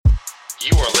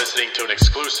You are listening to an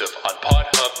exclusive on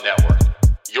PodHub Network.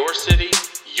 Your city,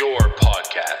 your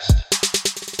podcast.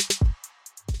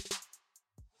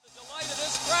 The delight of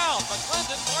this crowd,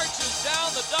 McClendon marches down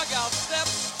the dugout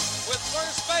steps with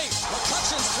first base.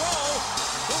 McCutchen's throw.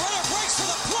 The runner breaks to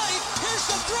the plate. Here's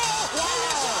the throw. Wow. He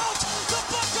is out. The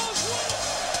Buccos win.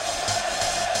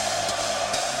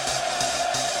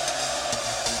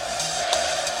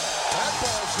 That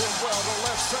ball's hit well to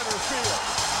left center field.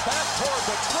 Back toward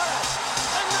the track.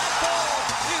 And that ball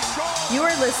is gone. You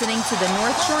are listening to the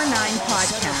North Shore 9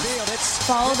 podcast.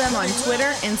 Follow them on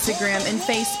Twitter, Instagram, and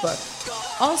Facebook.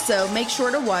 Also, make sure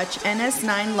to watch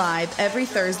NS9 Live every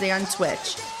Thursday on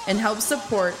Twitch and help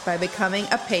support by becoming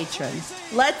a patron.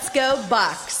 Let's go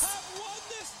Bucks!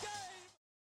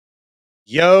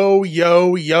 Yo,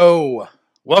 yo, yo.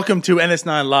 Welcome to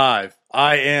NS9 Live.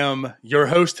 I am your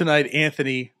host tonight,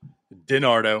 Anthony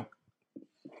DiNardo.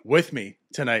 With me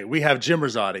tonight, we have Jim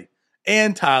Rosati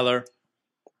and Tyler,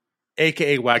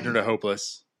 a.k.a. Wagner to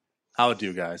Hopeless. How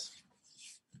do, guys?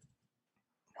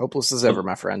 Hopeless as ever,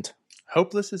 my friend.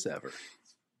 Hopeless as ever.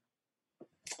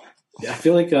 Yeah, I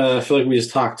feel like we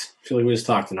just talked.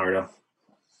 DiNardo.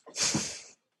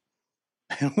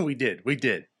 We did.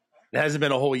 It hasn't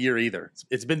been a whole year either.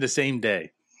 It's been the same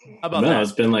day. How about No, that?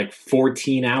 it's been like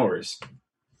 14 hours.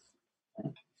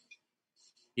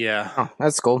 Yeah. Oh,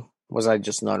 that's cool. Was I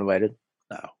just not invited?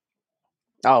 No.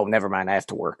 Oh, never mind. I have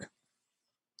to work.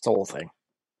 It's a whole thing.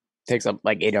 Takes up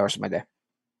like 8 hours of my day.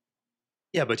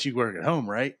 Yeah, but you work at home,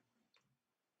 right?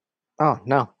 Oh,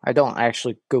 no, I don't. I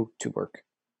actually go to work.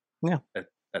 Yeah.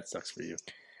 That sucks for you.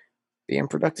 Being a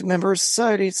productive member of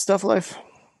society, it's tough life.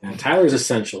 And Tyler's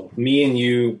essential. Me and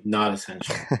you, not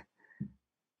essential.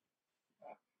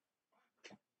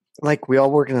 Like, we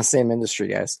all work in the same industry,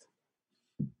 guys.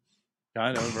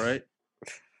 Kind of, right?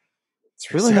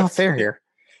 It's really not fair here.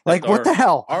 Like, what the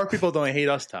hell? Our people don't hate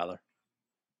us, Tyler.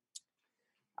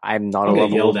 I'm not I'll a get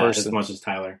lovable yelled at person. as much as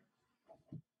Tyler.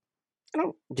 I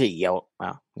don't get yelled.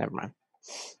 Wow, never mind.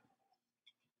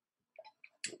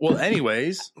 Well,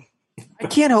 anyways, I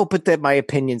can't help it that my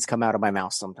opinions come out of my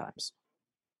mouth sometimes.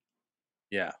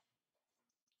 yeah.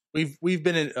 We've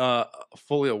been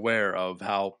fully aware of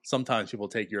how sometimes people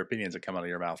take your opinions that come out of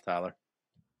your mouth, Tyler.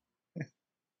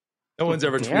 No one's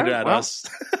ever tweeted at us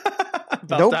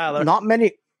about Tyler. Not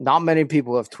many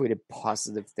people have tweeted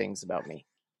positive things about me.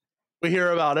 We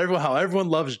hear about how everyone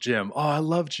loves Jim. Oh, I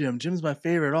love Jim. Jim's my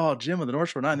favorite. Oh, Jim with the North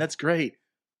Shore 9. That's great.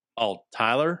 Oh,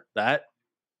 Tyler, that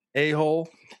a-hole.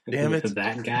 Damn it.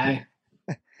 That guy.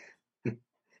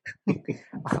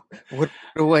 What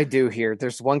do I do here?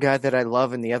 There's one guy that I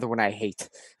love and the other one I hate.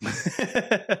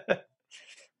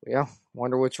 Yeah,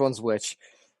 wonder which one's which.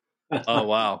 Oh,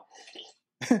 wow.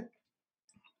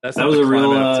 That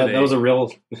was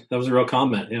a real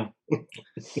comment. Yeah.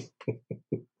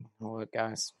 Well,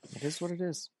 guys, it is what it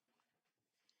is.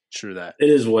 True that.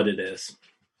 It is what it is.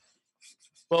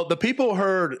 Well, the people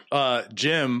heard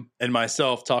Jim and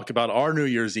myself talk about our New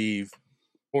Year's Eve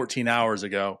 14 hours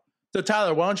ago. So,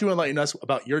 Tyler, why don't you enlighten us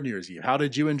about your New Year's Eve? How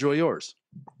did you enjoy yours?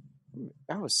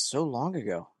 That was so long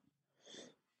ago.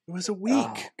 It was a week.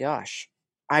 Oh, gosh.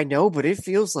 I know, but it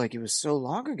feels like it was so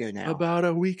long ago now. About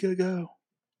a week ago.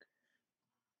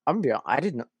 I'm gonna be honest, I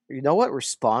didn't. You know what?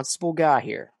 Responsible guy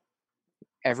here.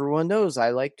 Everyone knows I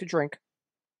like to drink.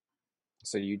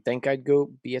 So you'd think I'd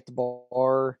go be at the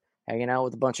bar, hanging out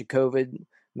with a bunch of COVID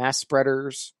mass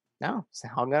spreaders. No, I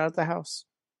hung out at the house.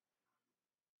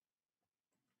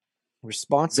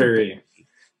 Responsible. Very,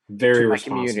 very to my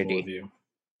responsible community. of you.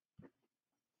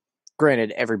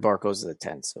 Granted, every bar goes to the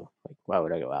 10, so like, why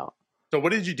would I go out? So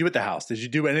what did you do at the house? Did you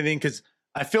do anything? Because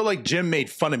I feel like Jim made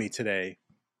fun of me today.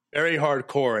 Very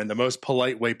hardcore in the most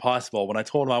polite way possible when I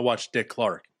told him I watched Dick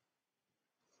Clark.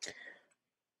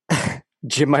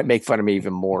 Jim might make fun of me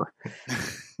even more.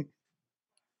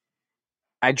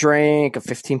 I drank a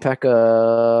 15-pack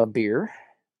of beer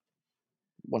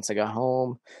once I got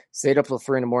home. Stayed up till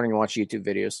 3 in the morning and watched YouTube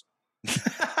videos.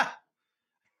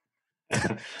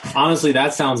 Honestly,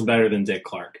 that sounds better than Dick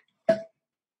Clark.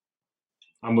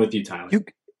 I'm with you, Tyler.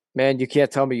 You can't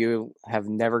tell me you have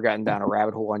never gotten down a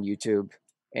rabbit hole on YouTube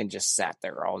and just sat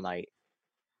there all night.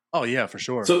 Oh, yeah, for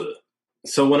sure.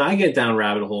 So when I get down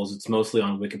rabbit holes, it's mostly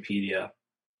on Wikipedia.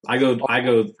 I go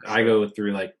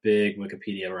through like big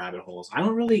Wikipedia rabbit holes. I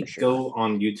don't really go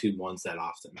on YouTube ones that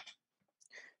often.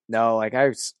 No, like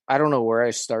I don't know where I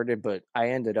started, but I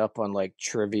ended up on like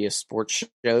trivia sports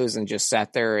shows and just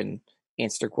sat there and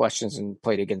answered questions and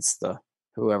played against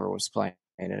whoever was playing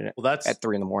in it. Well, that's at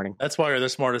 3 in the morning. That's why you're the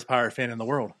smartest Pirate fan in the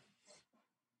world.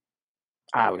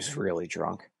 I was really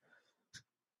drunk.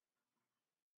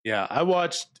 Yeah, I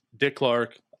watched Dick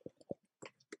Clark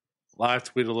live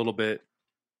tweet a little bit.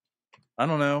 I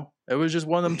don't know. It was just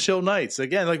one of them chill nights.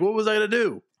 Again, like, what was I going to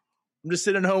do? I'm just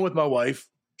sitting home with my wife,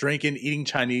 drinking, eating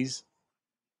Chinese.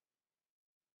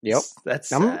 Yep. That's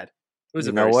sad. It was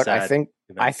you a know very what? sad event.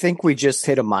 I think we just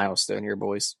hit a milestone here,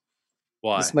 boys.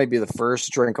 Why? This might be the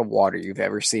first drink of water you've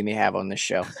ever seen me have on this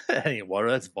show. That ain't water.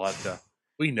 That's vodka.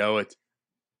 We know it.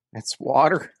 It's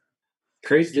water.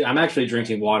 Crazy. I'm actually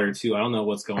drinking water too. I don't know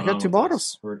what's going on. I got 2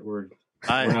 bottles. We're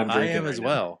I not drinking am right as now.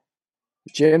 well.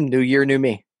 Jim, new year, new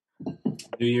me.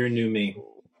 New year, new me.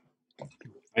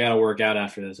 I got to work out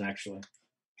after this, actually.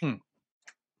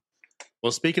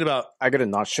 Well, speaking about I got to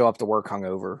not show up to work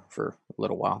hungover for a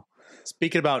little while.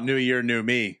 New year, new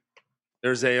me,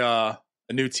 there's a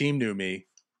new team, new me.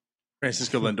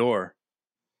 Francisco Lindor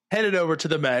headed over to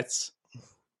the Mets.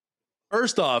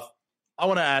 First off, I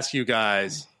want to ask you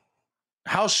guys,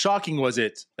 how shocking was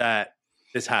it that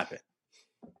this happened?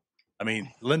 I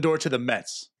mean, Lindor to the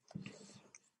Mets. Is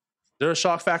there a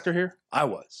shock factor here? I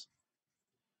was.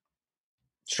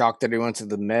 Shocked that he went to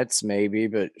the Mets, maybe,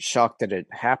 but shocked that it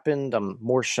happened. I'm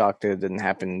more shocked that it didn't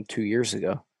happen 2 years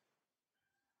ago.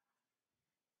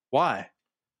 Why?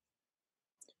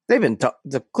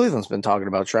 The Cleveland's been talking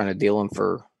about trying to deal him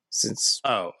since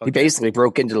he basically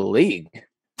broke into the league.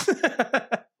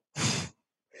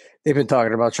 They've been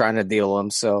talking about trying to deal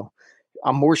him, so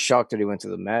I'm more shocked that he went to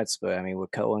the Mets. But I mean,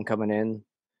 with Cohen coming in,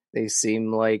 they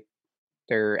seem like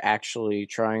they're actually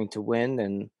trying to win,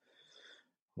 and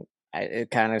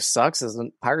it kind of sucks as a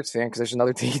Pirates fan because there's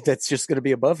another team that's just going to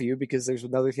be above you because there's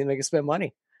another team that can spend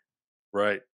money.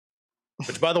 Right.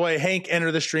 Which, by the way, Hank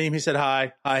entered the stream. He said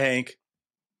hi. Hi, Hank.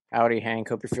 Howdy, Hank.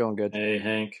 Hope you're feeling good. Hey,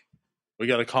 Hank. We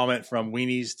got a comment from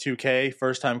Weenies 2K,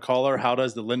 first-time caller. How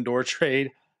does the Lindor trade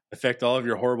affect all of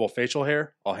your horrible facial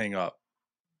hair? I'll hang up.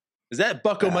 Is that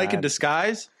Bucko Mike in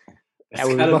disguise? That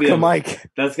would be Bucko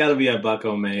Mike. That's got to be a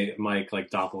Bucko Mike,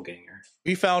 like doppelganger.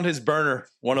 We found his burner,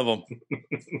 one of them.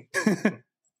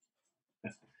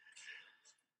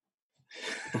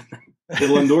 The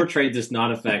Lindor trade does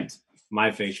not affect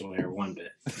my facial hair one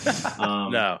bit.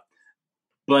 No.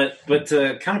 But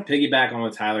to kind of piggyback on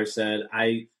what Tyler said,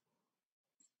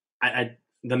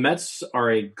 the Mets are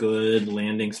a good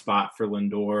landing spot for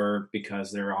Lindor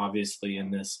because they're obviously in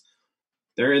this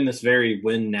very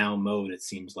win now mode, it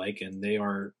seems like, and they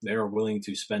are willing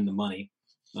to spend the money.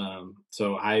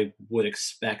 So I would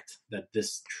expect that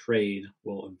this trade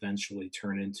will eventually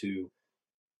turn into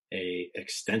an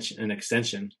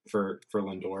extension for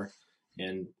Lindor.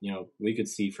 And, we could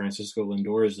see Francisco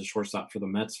Lindor as the shortstop for the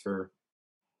Mets for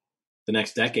the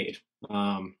next decade.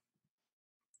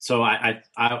 So I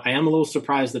am a little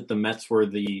surprised that the Mets were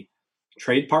the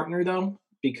trade partner, though,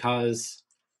 because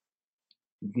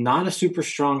not a super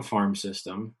strong farm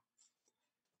system.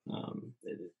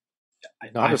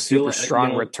 Not a super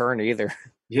strong return either.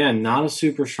 Yeah, not a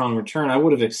super strong return. I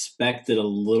would have expected a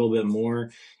little bit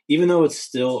more, even though it's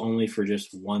still only for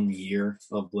just 1 year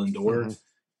of Lindor. Mm-hmm.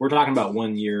 We're talking about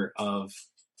 1 year of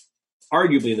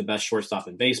arguably the best shortstop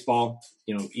in baseball,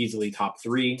 easily top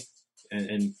 3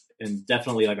 and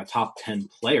definitely like a top 10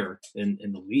 player in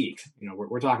the league.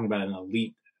 We're talking about an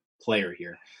elite player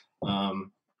here. And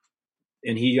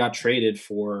he got traded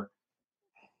for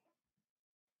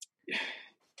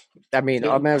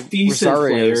decent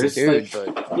players. Dude,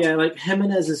 yeah, like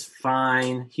Jimenez is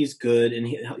fine. He's good, and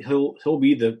he'll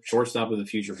be the shortstop of the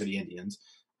future for the Indians.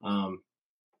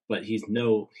 But he's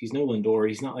no Lindor.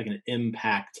 He's not like an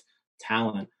impact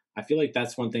talent. I feel like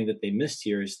that's one thing that they missed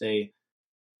here is they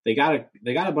got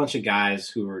a bunch of guys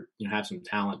who are have some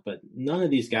talent, but none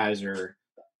of these guys are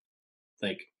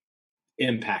like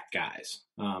impact guys,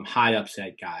 high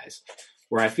upside guys.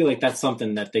 Where I feel like that's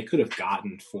something that they could have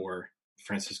gotten for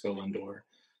Francisco Lindor.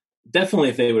 Definitely,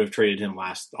 if they would have traded him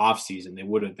last offseason, they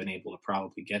would have been able to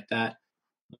probably get that.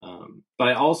 But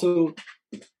I also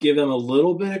give them a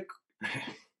little bit.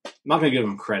 I'm not going to give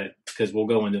them credit because we'll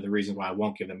go into the reason why I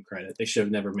won't give them credit. They should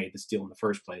have never made this deal in the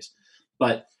first place.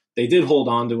 But they did hold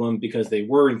on to him because they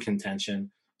were in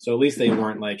contention. So at least they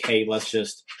weren't like, hey, let's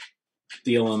just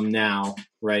deal him now,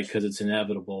 right? Because it's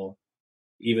inevitable,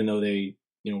 even though they,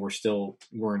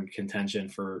 were in contention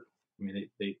for. I mean,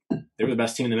 they were the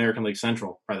best team in the American League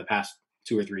Central for the past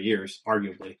 2 or 3 years,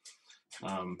 arguably.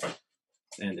 And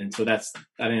so I think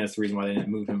that's the reason why they didn't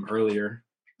move him earlier.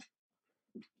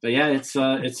 But yeah,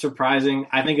 it's surprising.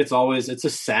 I think it's a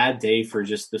sad day for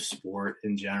just the sport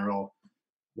in general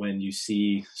when you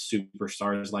see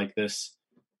superstars like this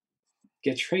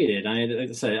get traded. Like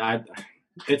I said,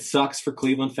 it sucks for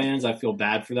Cleveland fans. I feel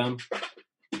bad for them.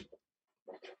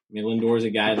 mean, Lindor's a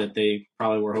guy that they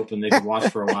probably were hoping they could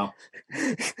watch for a while.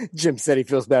 Jim said he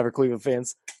feels bad for Cleveland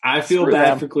fans. I feel Screw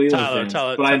bad them. for Cleveland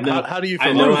Tyler, fans, but I know how do you feel?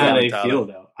 I know about how that, they Tyler? feel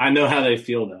though. I know how they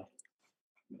feel though.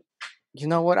 You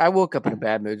know what? I woke up in a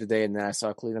bad mood today, and then I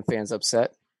saw Cleveland fans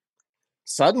upset.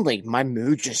 Suddenly, my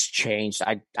mood just changed.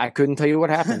 I couldn't tell you what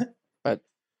happened, but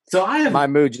So my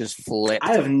mood just flipped.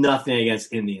 I have nothing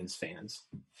against Indians fans,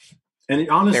 and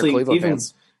They're honestly, Cleveland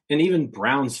fans. even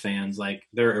Browns fans, like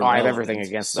they're Oh, I have irrelevant. everything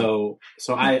against them.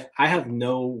 So I have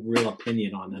no real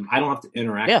opinion on them. I don't have to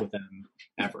interact with them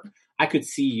ever. I could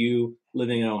see you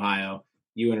living in Ohio.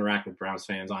 You interact with Browns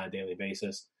fans on a daily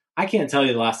basis. I can't tell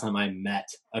you the last time I met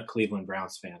a Cleveland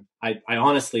Browns fan. I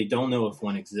honestly don't know if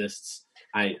one exists.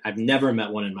 I've never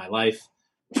met one in my life.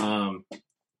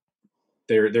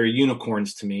 They're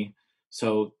unicorns to me.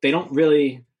 So they don't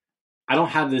really. I don't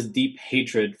have this deep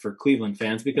hatred for Cleveland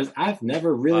fans because I've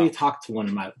never really talked to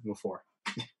one before.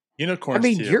 Unicorns. I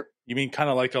mean, too. You mean kind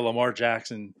of like a Lamar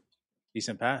Jackson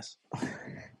decent pass?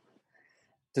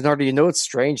 DiNardo, you know what's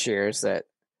strange here is that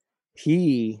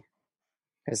he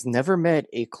has never met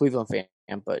a Cleveland fan,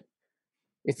 but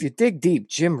if you dig deep,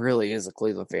 Jim really is a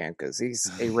Cleveland fan because he's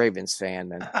a Ravens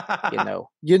fan, and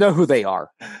you know who they are.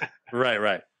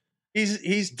 Right.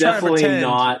 He's Definitely trying to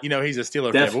pretend, not. He's a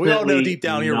Steeler fan, but we all know deep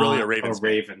down you're really a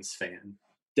Ravens fan.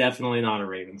 Definitely not a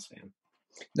Ravens fan.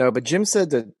 No, but Jim said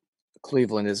that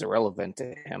Cleveland is irrelevant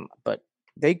to him, but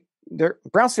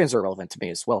Browns fans are irrelevant to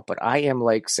me as well. But I am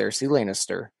like Cersei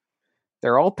Lannister.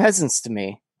 They're all peasants to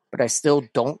me, but I still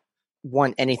don't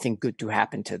want anything good to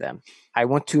happen to them. I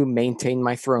want to maintain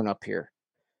my throne up here.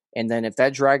 And then if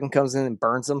that dragon comes in and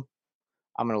burns them,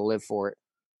 I'm going to live for it.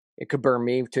 It could burn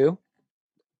me too.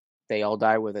 They all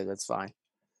die with it. That's fine.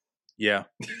 Yeah.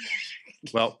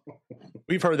 Well,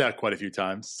 we've heard that quite a few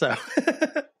times. So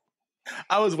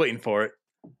I was waiting for it.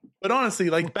 But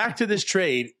honestly, like back to this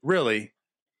trade, really,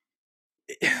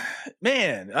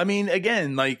 man, I mean,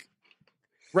 again, like,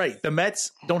 right, the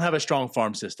Mets don't have a strong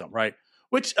farm system, right?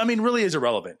 Which, I mean, really is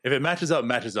irrelevant. If it matches up, it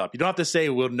matches up. You don't have to say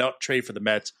we'll not trade for the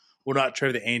Mets, we'll not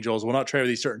trade for the Angels, we'll not trade for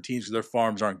these certain teams because their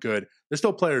farms aren't good. There's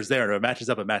still players there, and if it matches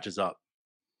up, it matches up.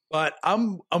 But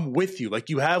I'm with you. Like,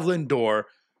 you have Lindor.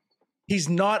 He's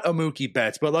not a Mookie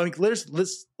Betts, but like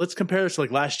let's compare this to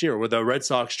like last year where the Red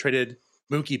Sox traded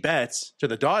Mookie Betts to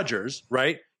the Dodgers,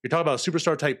 right? You're talking about a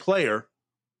superstar type player.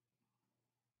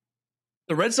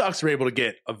 The Red Sox were able to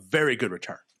get a very good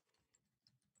return.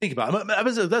 Think about it.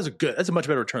 That's a much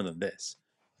better return than this.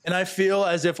 And I feel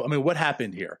as if, I mean, what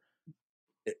happened here?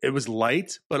 It was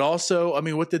light, but also, I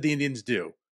mean, what did the Indians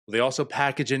do? They also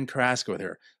package in Carasco with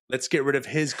her. Let's get rid of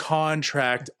his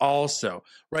contract also,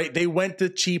 right? They went the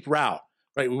cheap route,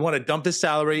 right? We want to dump his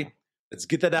salary. Let's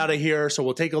get that out of here. So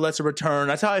we'll take a lesser return.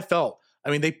 That's how I felt.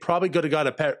 I mean, they probably could have got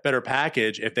a better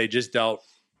package if they just dealt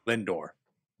Lindor.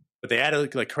 But they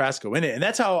added like Carasco in it. And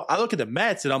that's how I look at the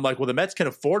Mets. And I'm like, well, the Mets can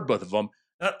afford both of them.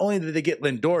 Not only did they get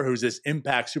Lindor, who's this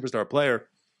impact superstar player,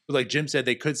 who, like Jim said,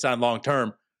 they could sign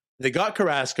long-term. They got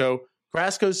Carasco.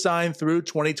 Carasco signed through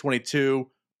 2022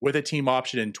 with a team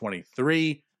option in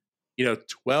 23.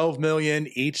 $12 million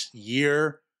each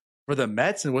year for the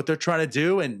Mets and what they're trying to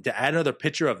do. And to add another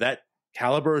pitcher of that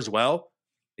caliber as well,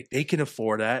 like they can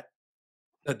afford that.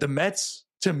 The Mets,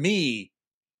 to me,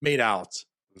 made out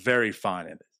very fine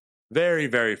in it. Very,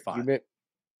 very fine.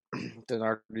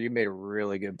 You made a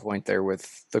really good point there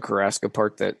with the Carrasco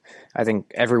part that I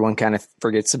think everyone kind of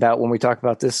forgets about when we talk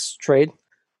about this trade.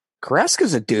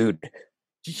 Carrasco's a dude.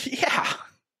 Yeah.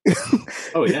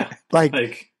 Oh, yeah.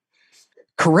 Like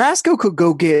Carrasco could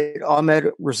go get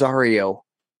Ahmed Rosario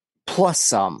plus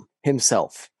some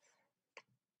himself.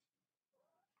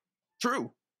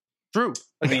 True. Like,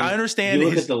 I mean, I understand. You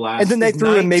look at the last, and then they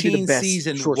threw in maybe the best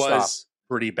season shortstop. Was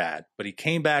pretty bad, but he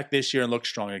came back this year and looked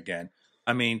strong again.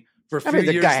 I mean, for a few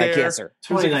the years guy there, had cancer.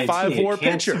 He was like a 5-4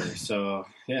 pitcher. So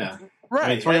yeah, right. I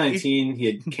mean, 2019 he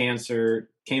had cancer,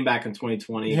 came back in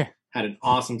 2020, had an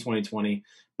awesome 2020.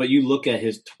 But you look at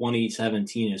his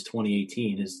 2017, his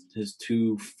 2018, his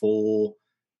two full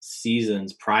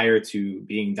seasons prior to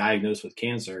being diagnosed with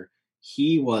cancer,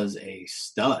 he was a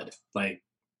stud. Like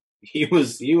he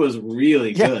was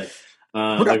really good.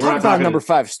 We're not talking about a number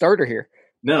 5 starter here.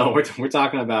 No, we're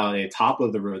talking about a top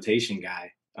of the rotation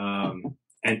guy.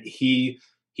 And he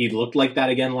looked like that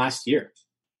again last year.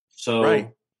 So right.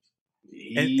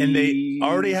 And they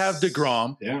already have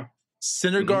DeGrom. Yeah.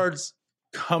 Syndergaard's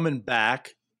coming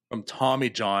back from Tommy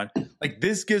John. Like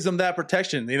this gives him that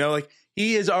protection. Like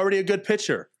he is already a good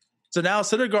pitcher. So now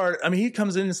Syndergaard, I mean, he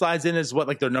comes in and slides in as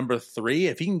their number 3.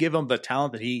 If he can give him the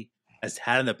talent that he has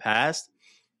had in the past,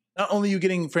 not only are you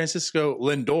getting Francisco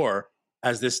Lindor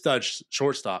as this stud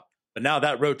shortstop, But now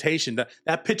that rotation,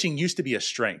 that pitching used to be a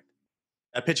strength.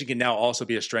 That pitching can now also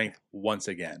be a strength once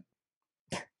again.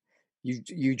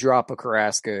 You drop a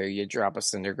Carrasco, you drop a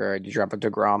Syndergaard, you drop a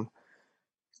DeGrom.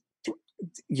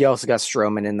 You also got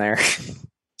Stroman in there.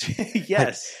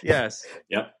 Yes. Yep.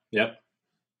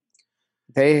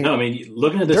 No, I mean,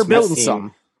 looking at this they're Mets building team,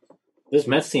 something. this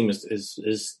Mets team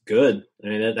is good. I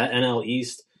mean, that NL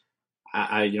East,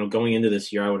 I going into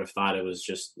this year, I would have thought it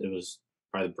was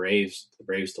probably the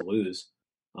Braves to lose.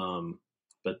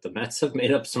 But the Mets have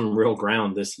made up some real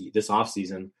ground this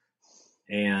offseason,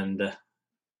 and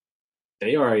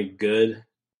they are a good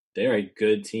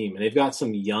team, and they've got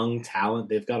some young talent.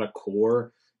 They've got a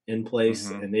core in place,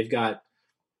 and they've got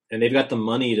the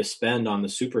money to spend on the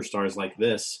superstars like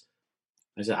this.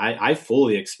 I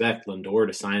fully expect Lindor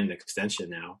to sign an extension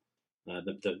now.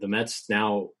 The Mets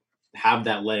now have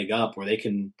that leg up where they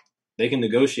can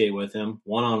negotiate with him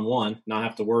one-on-one, not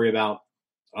have to worry about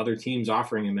other teams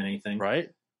offering him anything. Right.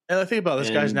 And I think about this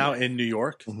guy's now in New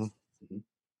York. Yeah.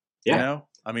 You know,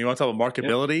 I mean, you want to talk about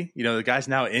marketability? You know, the guy's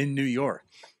now in New York.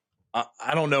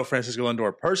 I don't know Francisco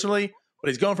Lindor personally, but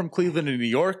he's going from Cleveland to New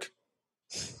York.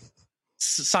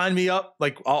 Sign me up.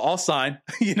 Like, I'll sign.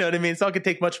 You know what I mean? It's not going to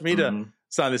take much for me to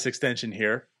sign this extension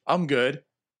here. I'm good.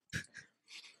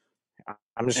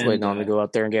 I'm just waiting on him to go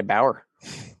out there and get Bauer.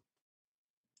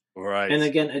 Right. And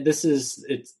again,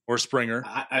 it's or Springer.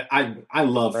 I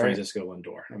love Francisco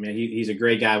Lindor. I mean, he's a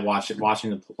great guy. Watching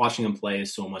him play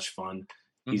is so much fun.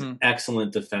 He's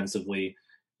excellent defensively,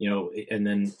 and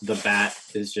then the bat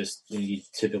is just, you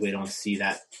typically don't see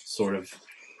that sort of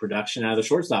production out of the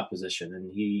shortstop position,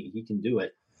 and he can do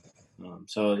it.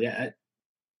 So yeah,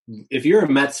 if you're a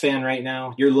Mets fan right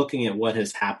now, you're looking at what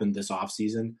has happened this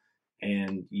offseason,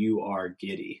 and you are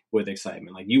giddy with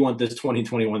excitement. Like, you want this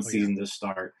 2021 season to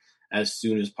start as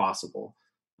soon as possible,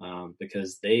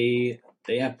 because they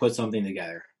have put something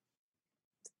together.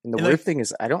 And the weird thing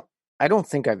is, I don't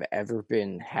think I've ever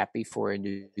been happy for a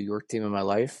New York team in my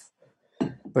life,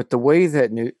 but the way that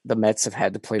the Mets have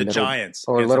had to play the middle, Giants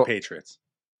or against the Patriots.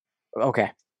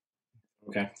 Okay.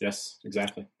 Yes,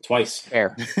 exactly. Twice.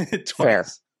 Fair. Twice. Fair.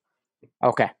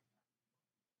 Okay.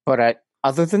 But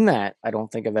other than that, I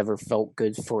don't think I've ever felt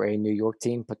good for a New York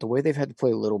team. But the way they've had to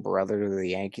play little brother to the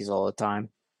Yankees all the time,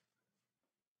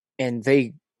 and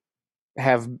they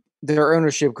have their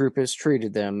ownership group has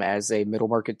treated them as a middle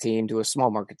market team to a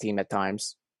small market team at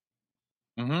times.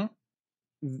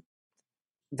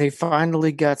 They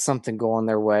finally got something going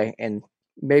their way, and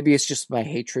maybe it's just my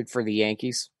hatred for the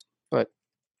Yankees, but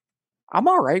I'm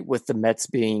all right with the Mets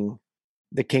being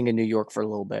the king of New York for a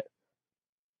little bit.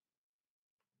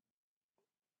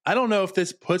 I don't know if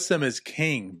this puts them as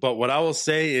king, but what I will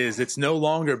say is it's no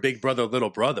longer big brother,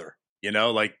 little brother.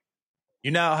 Like,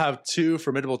 you now have two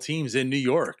formidable teams in New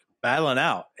York battling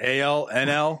out AL,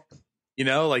 NL.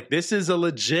 Like, this is a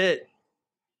legit.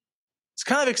 It's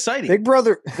kind of exciting. Big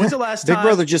brother. When's the last time? Big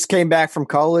brother just came back from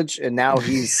college, and now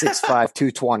he's 6'5",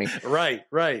 220. Right.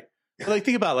 But like,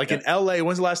 think about it. Like, in LA,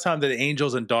 when's the last time that the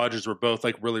Angels and Dodgers were both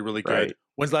like really, really good? Right.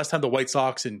 When's the last time the White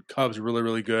Sox and Cubs were really,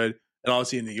 really good? And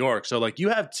obviously in New York. So, like, you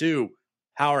have two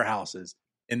powerhouses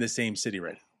in the same city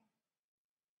right now.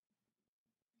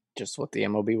 Just what the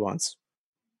MLB wants.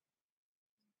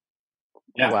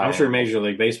 Yeah, Wow. I'm sure Major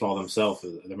League Baseball themselves,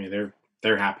 I mean,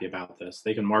 they're happy about this.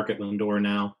 They can market Lindor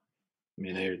now. I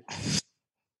mean,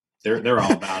 they're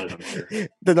all about it, I'm sure.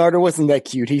 DiNardo wasn't that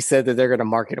cute. He said that they're going to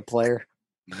market a player.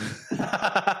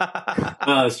 Oh,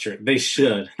 that's true. They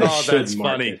should. They should that's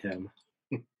market funny. him.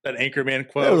 That Anchorman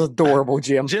quote. That was adorable,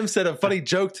 Jim. Jim said a funny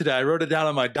joke today. I wrote it down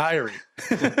in my diary.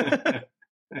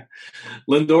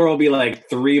 Lindor will be like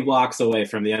 3 blocks away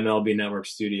from the MLB Network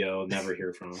studio. Never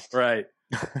hear from him. Right.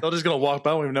 They're just going to walk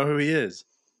by. We don't even know who he is.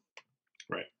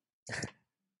 Right.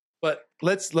 But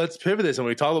let's pivot this. When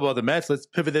we talk about the Mets, let's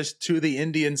pivot this to the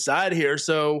Indian side here.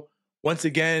 So once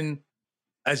again,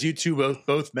 as you two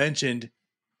both mentioned,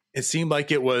 it seemed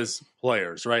like it was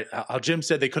players, right? How Jim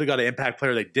said they could have got an impact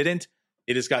player. They didn't.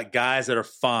 They just got guys that are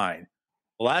fine.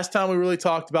 The last time we really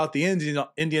talked about the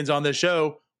Indians on this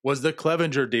show was the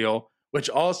Clevenger deal, which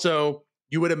also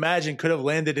you would imagine could have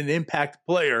landed an impact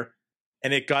player,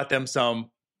 and it got them some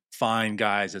fine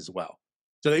guys as well.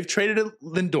 So they've traded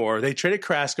Lindor, they traded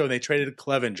Carrasco, and they traded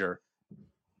Clevenger.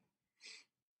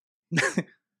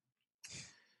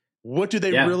 What do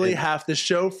they really have to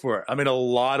show for it? I mean, a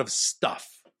lot of stuff,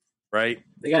 right?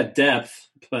 They got depth,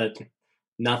 but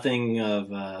nothing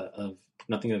of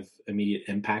immediate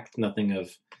impact.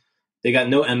 They got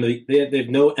no MVP. They have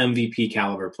no MVP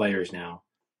caliber players now,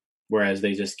 whereas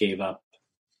they just gave up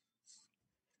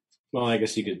Well, I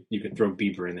guess you could throw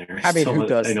Bieber in there. I mean, who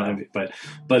does I know, that?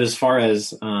 but as far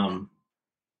as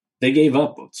they gave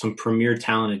up some premier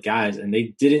talented guys, and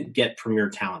they didn't get premier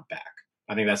talent back.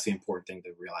 I think that's the important thing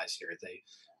to realize here.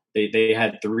 They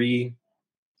had 3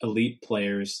 elite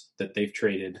players that they've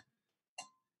traded,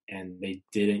 and they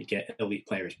didn't get elite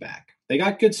players back. They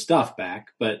got good stuff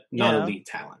back, but not elite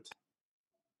talent.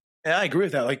 And I agree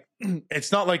with that. Like,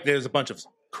 it's not like there's a bunch of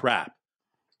crap.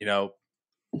 You know,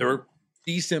 there were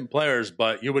decent players,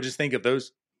 but you would just think of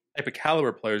those type of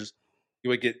caliber players, you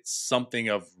would get something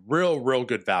of real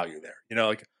good value there. You know,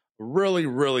 like really,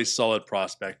 really solid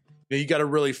prospect. You got to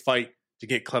really fight to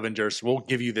get Clevenger. So we'll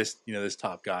give you this, this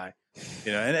top guy.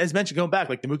 You know, and as mentioned, going back,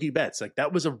 like the Mookie Betts, like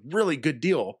that was a really good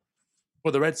deal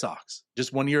for the Red Sox.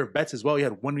 Just 1 year of Betts as well. You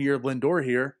had 1 year of Lindor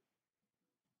here.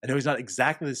 I know he's not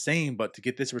exactly the same, but to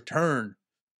get this return,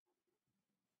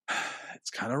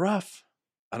 it's kind of rough.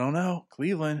 I don't know.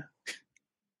 Cleveland.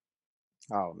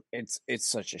 Oh, it's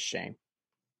such a shame.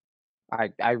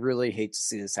 I really hate to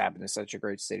see this happen to such a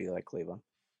great city like Cleveland.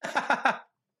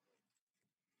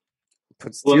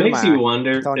 Well, it makes you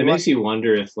wonder. It makes you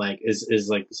wonder if is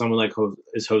like someone like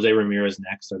is Jose Ramirez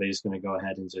next? Are they just going to go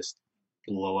ahead and just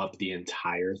blow up the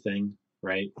entire thing,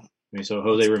 right? I mean, so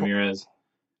Jose Ramirez,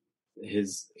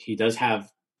 he does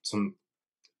have some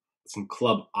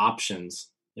club options,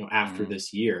 after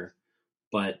this year,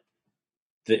 but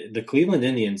the Cleveland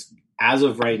Indians, as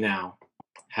of right now,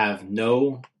 have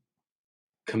no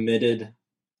committed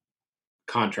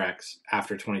contracts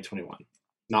after 2021.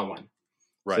 Not one.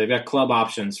 Right. So they've got club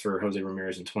options for Jose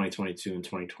Ramirez in 2022 and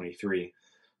 2023.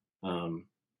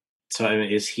 So I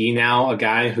mean, is he now a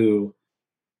guy who?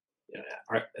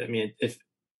 I mean, if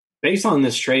based on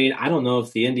this trade, I don't know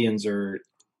if the Indians are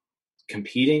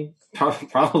competing.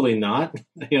 Probably not.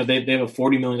 They have a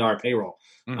 $40 million payroll.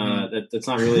 That's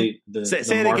not really the say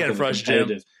the it mark again of for us,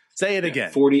 Jim. Say it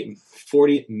again.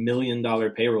 $40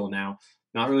 million payroll now.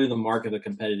 Not really the mark of a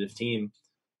competitive team.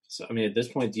 So I mean, at this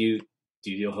point, do you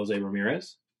deal Jose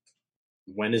Ramirez?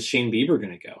 When is Shane Bieber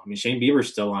going to go? I mean, Shane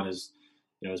Bieber's still on his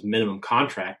minimum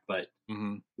contract, but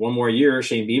 1 more year,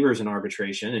 Shane Bieber's in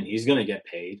arbitration, and he's going to get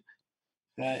paid.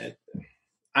 I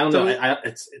don't know.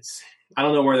 I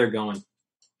don't know where they're going.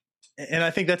 And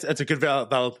I think that's a good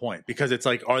valid point, because it's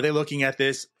like, are they looking at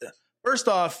this? First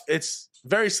off, it's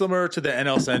very similar to the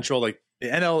NL Central, like the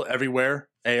NL everywhere,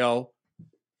 AL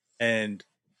and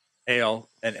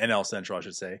NL Central, I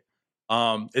should say,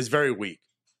 is very weak.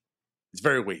 It's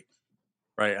very weak,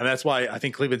 right? And that's why I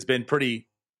think Cleveland's been pretty,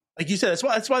 like you said,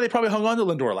 that's why they probably hung on to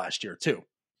Lindor last year too,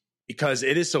 because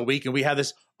it is so weak, and we have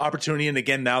this opportunity. And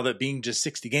again, now that being just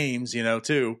 60 games,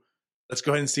 too, let's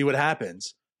go ahead and see what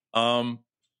happens.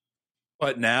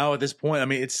 But now at this point, I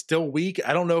mean, it's still weak.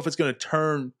 I don't know if it's going to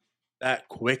turn that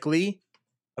quickly.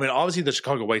 I mean, obviously the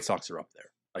Chicago White Sox are up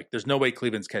there. Like, there's no way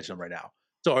Cleveland's catching them right now.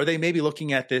 So are they maybe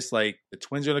looking at this like the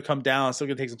Twins are going to come down? It's still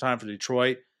going to take some time for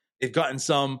Detroit. They've gotten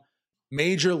some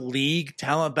major league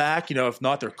talent back. If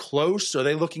not, they're close. Are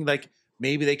they looking like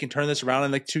maybe they can turn this around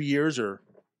in like 2 years, or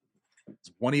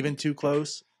is one even too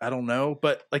close? I don't know.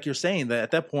 But like you're saying, that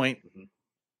at that point,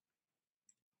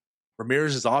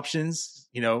 Ramirez's options,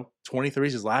 23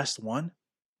 is his last one.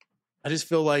 I just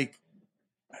feel like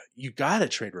you got to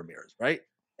trade Ramirez, right?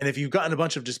 And if you've gotten a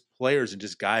bunch of just players and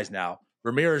just guys now,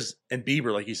 Ramirez and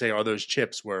Bieber, like you say, are those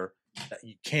chips where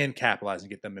you can capitalize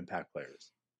and get them impact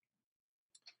players.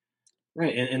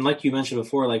 Right. And like you mentioned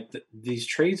before, like these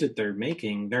trades that they're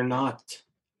making, they're not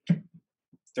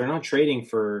trading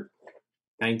for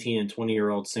 19 and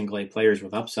 20-year-old single A players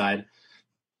with upside.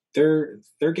 They're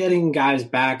getting guys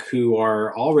back who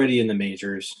are already in the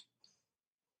majors,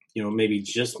 maybe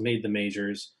just made the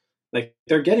majors. Like,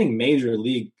 they're getting major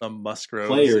league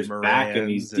players back in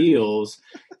these deals.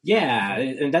 Yeah,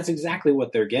 and that's exactly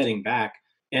what they're getting back.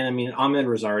 And I mean, Ahmed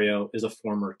Rosario is a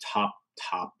former top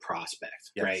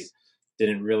prospect, right?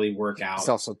 Didn't really work out. He's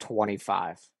also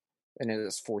 25 and in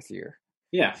his 4th year.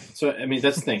 Yeah. So, I mean,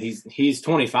 that's the thing. He's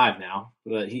 25 now,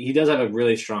 but he does have a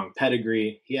really strong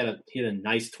pedigree. He had a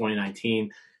nice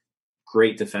 2019,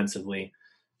 great defensively.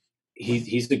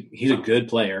 He's a good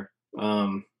player.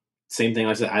 Same thing.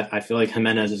 Like I said, I feel like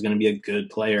Jimenez is going to be a good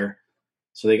player.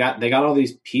 So they got all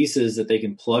these pieces that they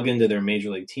can plug into their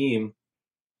major league team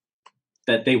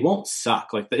that they won't suck.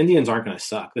 Like, the Indians aren't going to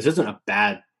suck. This isn't a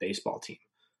bad baseball team,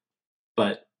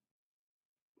 but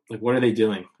like, what are they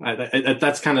doing?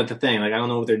 That's kind of the thing. Like, I don't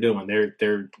know what they're doing.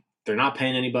 They're not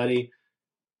paying anybody.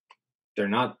 They're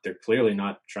clearly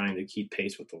not trying to keep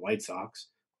pace with the White Sox,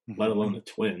 let alone the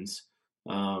Twins.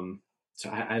 So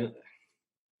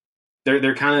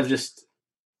they're kind of just,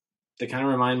 they kind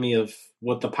of remind me of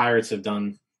what the Pirates have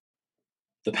done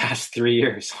the past 3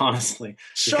 years, honestly.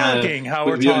 Shocking how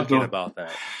we're talking about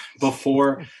that.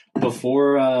 Before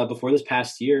this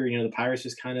past year, the Pirates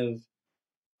just kind of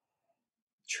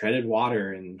treaded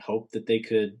water and hoped that they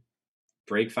could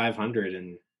break 500,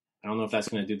 and I don't know if that's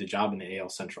going to do the job in the AL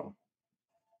Central.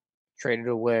 Traded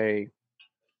away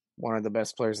one of the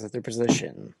best players at their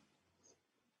position.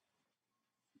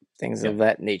 Things of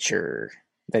that nature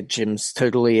that Jim's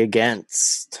totally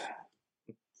against.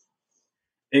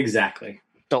 Exactly.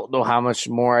 Don't know how much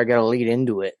more I got to lead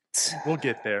into it. We'll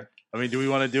get there. I mean, do we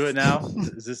want to do it now?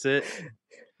 Is this it?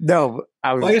 No,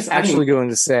 I was going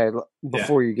to say,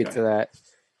 before you get to that,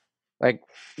 like,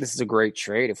 this is a great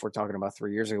trade if we're talking about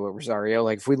 3 years ago with Rosario.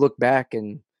 Like, if we look back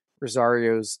and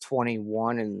Rosario's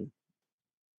 21 and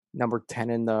number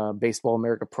 10 in the Baseball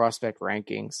America prospect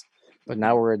rankings, but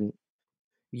now we're in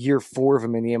year 4 of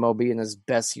him in the MLB, and his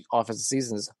best offensive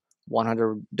season is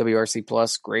 100 WRC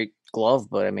plus, great glove.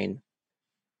 But I mean,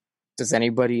 does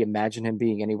anybody imagine him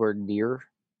being anywhere near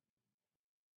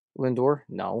Lindor?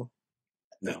 No.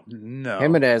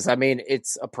 Jimenez, I mean,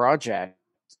 it's a project.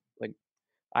 Like,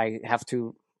 I'm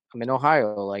in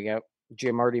Ohio, like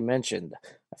Jim already mentioned.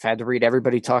 I've had to read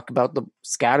everybody talk about the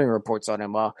scouting reports on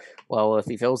him. Well, if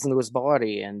he fills into his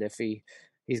body and if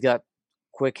he's got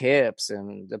quick hips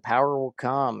and the power will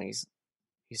come. He's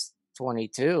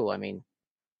 22. I mean,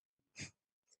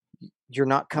 you're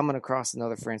not coming across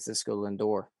another Francisco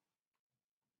Lindor.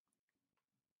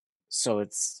 So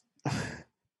it's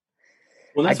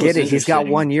well, I get it. He's got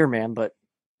 1 year, man, but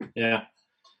yeah,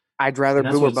 I'd rather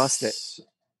boom or bust it.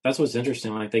 That's what's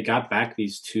interesting. Like, they got back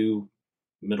these 2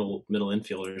 middle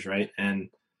infielders, right? And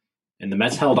the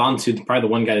Mets held on to probably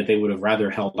the one guy that they would have rather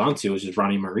held on to, which is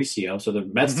Ronnie Mauricio. So the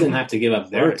Mets didn't have to give up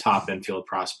their top infield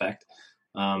prospect.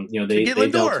 They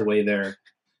dealt away their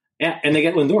and they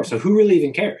get Lindor. So who really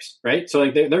even cares, right? So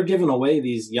like they're giving away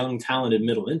these young, talented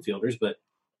middle infielders, but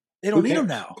they don't need them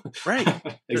now, right?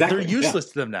 Exactly. They're useless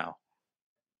to them now.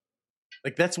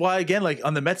 Like, that's why, again, like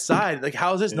on the Mets side, like,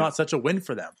 how is this not such a win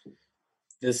for them?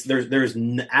 There's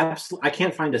absolutely, I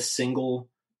can't find a single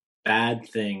bad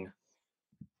thing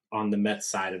on the Mets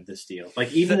side of this deal.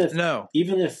 Like, even if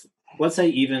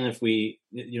we,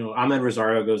 Ahmed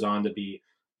Rosario goes on to be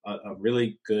a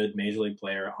really good major league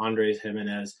player, Andres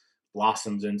Jimenez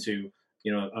blossoms into,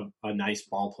 a nice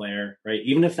ball player, right?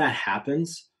 Even if that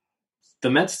happens,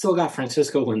 the Mets still got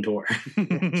Francisco Lindor.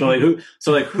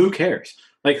 Who cares?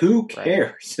 Like, who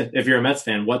cares if you're a Mets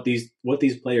fan, what these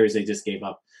players they just gave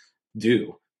up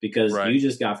do? Because you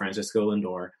just got Francisco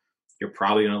Lindor. You're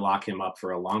probably going to lock him up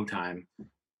for a long time.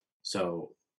 So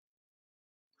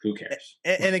who cares?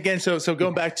 And again, so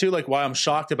going back to like why I'm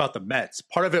shocked about the Mets.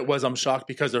 Part of it was I'm shocked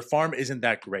because their farm isn't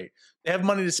that great. They have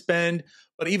money to spend,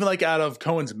 but even like out of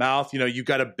Cohen's mouth, you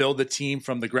got to build the team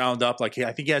from the ground up. Like,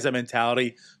 I think he has that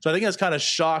mentality. So I think I was kind of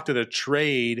shocked at a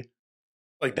trade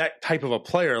like that type of a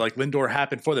player like Lindor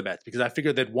happened for the Mets, because I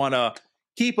figured they'd want to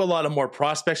keep a lot of more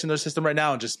prospects in their system right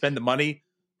now and just spend the money.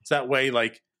 So that way,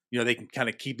 like, they can kind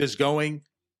of keep this going,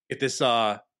 get this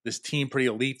team pretty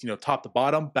elite, top to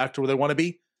bottom, back to where they want to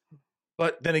be.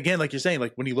 But then again, like you're saying,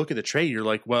 like when you look at the trade, you're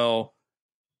like, well,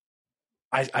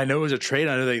 I know it was a trade.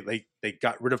 I know they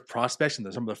got rid of prospects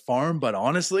and some of the farm, but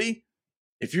honestly,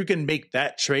 if you can make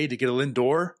that trade to get a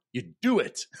Lindor, you do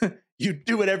it. You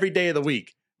do it every day of the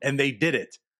week. And they did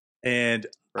it. And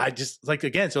I just like,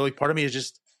 again, so like part of me is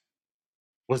just,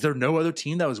 was there no other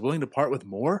team that was willing to part with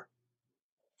more?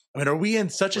 I mean, are we in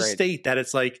such a state that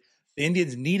it's like the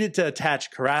Indians needed to attach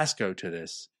Carasco to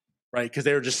this, right? Because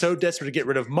they were just so desperate to get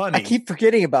rid of money. I keep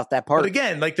forgetting about that part. But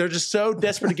again, like they're just so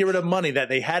desperate to get rid of money that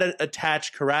they had to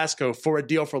attach Carasco for a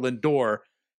deal for Lindor.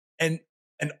 And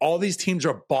all these teams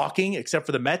are balking except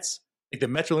for the Mets. Like, the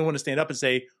Mets really want to stand up and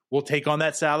say, we'll take on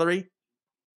that salary.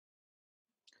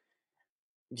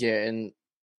 Yeah, and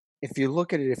if you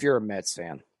look at it, if you're a Mets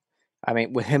fan, I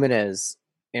mean, with Jimenez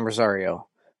and Rosario,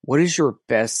 what is your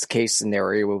best case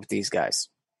scenario with these guys?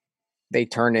 They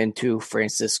turn into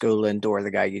Francisco Lindor,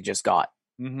 the guy you just got.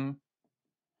 Mm-hmm.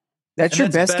 That's your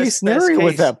best case scenario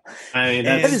with them. I mean,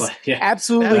 that is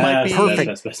absolutely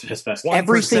perfect. Best.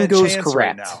 Everything goes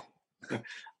correct. Right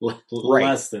now.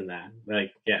 Less than that.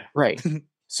 Like, yeah. Right.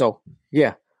 So,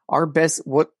 yeah, our best,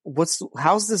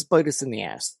 how's this bite us in the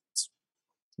ass?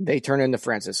 They turn into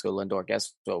Francisco Lindor.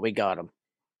 Guess what? We got him.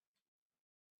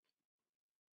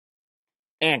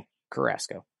 And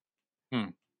Carasco.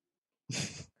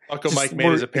 Bucko Mike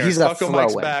made his appearance. Bucko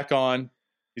Mike's back on.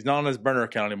 He's not on his burner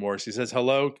account anymore. So he says,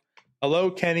 hello,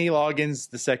 Kenny Loggins,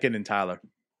 the second, and Tyler.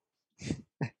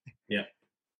 Yeah.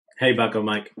 Hey, Bucko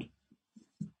Mike.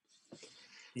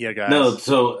 Yeah, guys. No,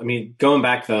 so, I mean, going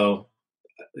back, though,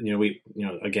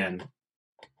 again,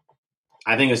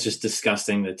 I think it's just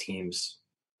disgusting that teams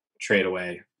trade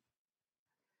away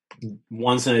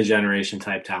once in a generation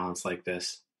type talents like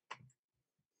this.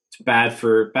 It's bad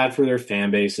for their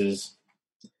fan bases.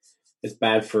 It's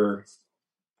bad for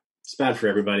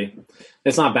everybody.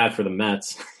 It's not bad for the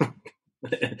Mets.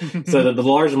 So the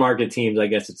large market teams, I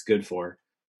guess it's good for.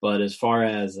 But as far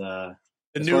as the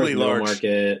newly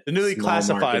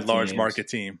classified market large teams, market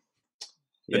team,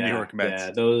 the New York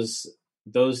Mets. Yeah,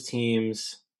 those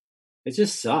teams, it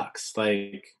just sucks.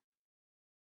 Like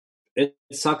it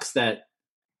sucks that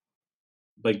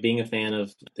like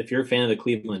if you're a fan of the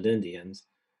Cleveland Indians,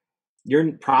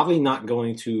 you're probably not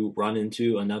going to run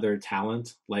into another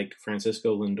talent like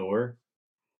Francisco Lindor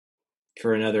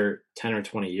for another 10 or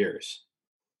 20 years.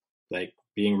 Like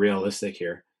being realistic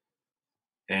here.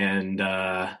 And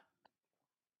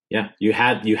you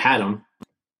had him.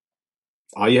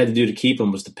 All you had to do to keep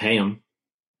him was to pay him.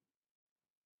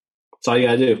 That's all you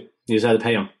got to do. You just had to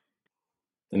pay him.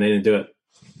 And they didn't do it.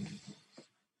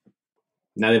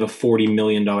 Now they have a $40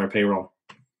 million payroll.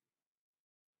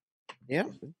 Yeah,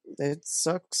 it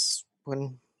sucks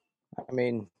when,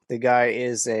 the guy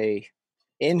is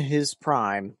in his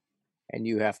prime and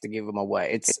you have to give him away.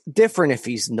 It's different if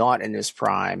he's not in his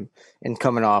prime and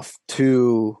coming off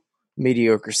 2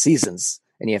 mediocre seasons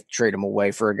and you have to trade him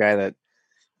away for a guy that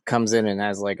comes in and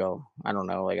has like a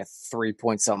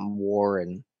 3-point-something WAR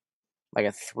and like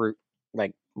a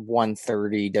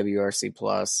 130 WRC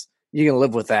plus. You can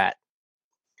live with that.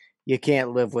 You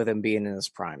can't live with him being in his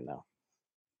prime, though.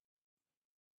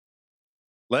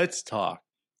 Let's talk.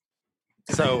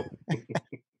 So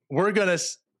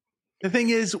the thing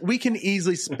is, we can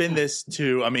easily spin this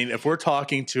to, if we're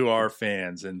talking to our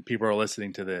fans and people are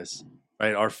listening to this,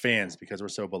 right? Our fans, because we're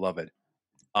so beloved.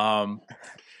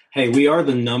 Hey, we are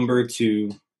the number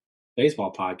 2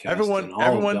 baseball podcast in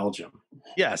all of Belgium.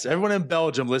 Yes, everyone in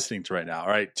Belgium listening to right now, all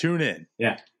right? Tune in.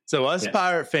 Yeah. So us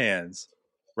Pirate fans,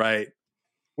 right?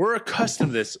 We're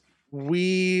accustomed to this.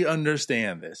 We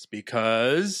understand this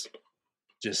because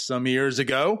just some years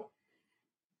ago,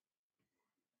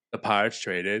 the Pirates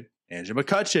traded Andrew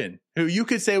McCutchen, who you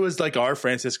could say was like our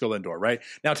Francisco Lindor, right?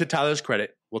 Now, to Tyler's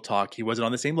credit, we'll talk. He wasn't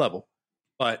on the same level,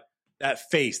 but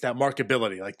that face, that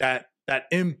marketability, like that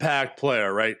impact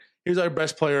player, right? He was our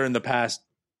best player in the past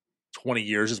 20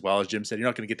 years as well. As Jim said, you're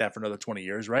not going to get that for another 20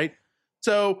 years, right?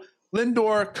 So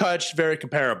Lindor, Cutch, very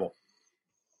comparable.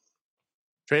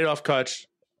 Trade off Cutch,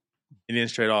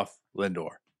 Indians trade off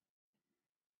Lindor.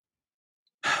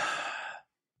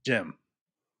 Jim,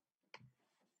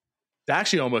 it's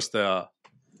actually almost the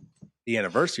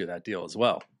anniversary of that deal as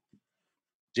well.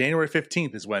 January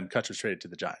 15th is when Cutch was traded to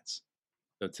the Giants.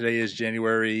 So today is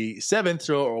January 7th,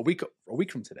 so a week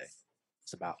from today.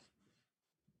 It's about.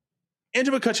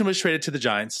 Andrew McCutchen was traded to the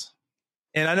Giants,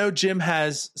 and I know Jim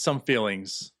has some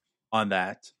feelings on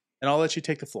that, and I'll let you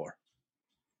take the floor.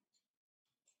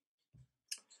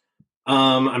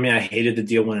 I hated the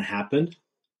deal when it happened.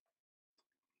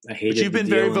 But you've been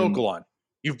very vocal on.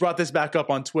 You've brought this back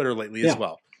up on Twitter lately as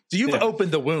well. So you've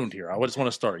opened the wound here. I just want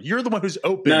to start. You're the one who's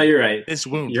opened you're right. This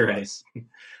wound. You're right.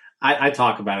 I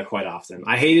talk about it quite often.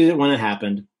 I hated it when it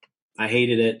happened. I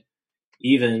hated it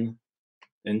even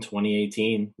in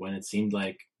 2018 when it seemed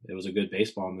like it was a good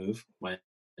baseball move when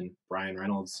Brian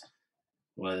Reynolds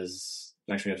was –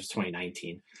 actually, it was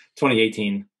 2019.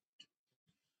 2018,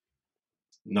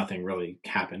 nothing really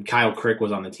happened. Kyle Crick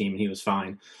was on the team, and he was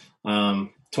fine.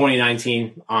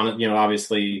 2019,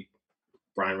 obviously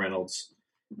Brian Reynolds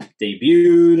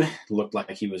debuted, looked like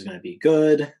he was going to be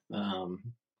good.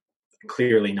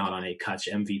 Clearly not on a Cutch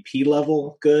MVP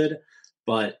level good,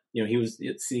 but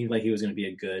it seemed like he was going to be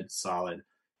a good, solid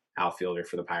outfielder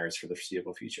for the Pirates for the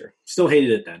foreseeable future. Still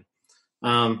hated it then.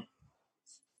 And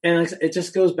it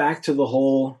just goes back to the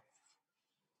whole,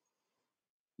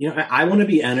 I want to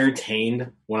be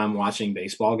entertained when I'm watching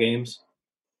baseball games.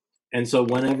 And so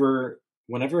whenever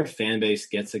a fan base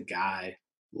gets a guy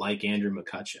like Andrew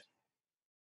McCutchen,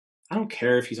 I don't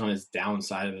care if he's on his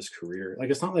downside of his career. Like,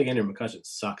 it's not like Andrew McCutchen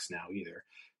sucks now either.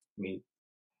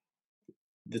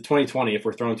 The 2020, if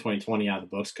we're throwing 2020 out of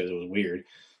the books because it was weird,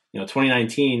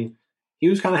 2019, he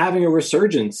was kind of having a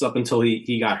resurgence up until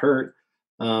he got hurt.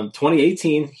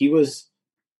 2018, he was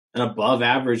an above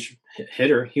average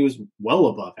hitter. He was well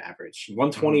above average.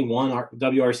 121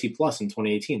 WRC plus in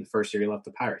 2018, the first year he left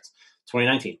the Pirates.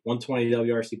 2019, 120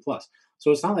 WRC plus.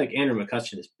 So it's not like Andrew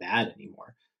McCutchen is bad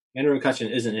anymore. Andrew McCutchen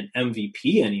isn't an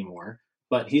MVP anymore,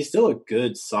 but he's still a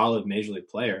good, solid Major League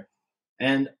player.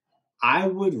 And I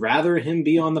would rather him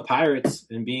be on the Pirates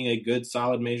and being a good,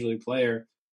 solid Major League player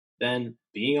than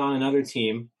being on another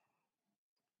team,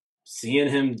 seeing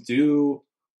him do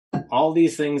all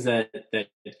these things that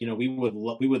we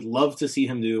would love to see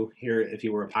him do here if he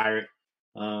were a Pirate.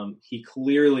 He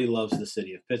clearly loves the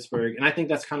city of Pittsburgh, and I think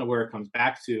that's kind of where it comes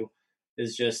back to,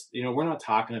 is just, we're not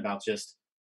talking about just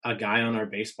a guy on our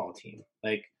baseball team.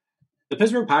 Like, the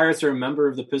Pittsburgh Pirates are a member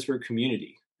of the Pittsburgh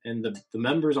community, and the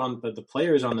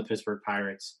players on the Pittsburgh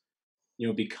Pirates,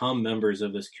 become members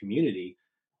of this community,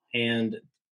 and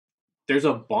there's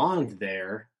a bond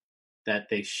there that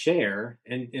they share,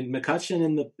 and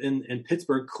McCutchen in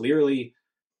Pittsburgh clearly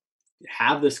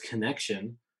have this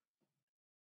connection,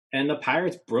 and the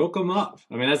Pirates broke them up.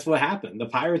 I mean, that's what happened. The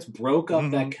Pirates broke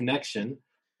up that connection.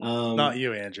 Not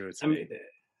you, Andrew. It's me.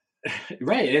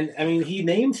 Right, and I mean, he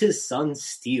named his son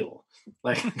Steele.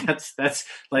 Like, that's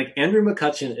like, Andrew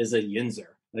McCutchen is a Yinzer.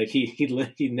 Like,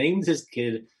 he named his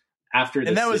kid after,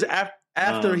 and that city. was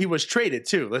after he was traded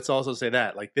too. Let's also say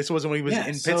that, like, this wasn't when he was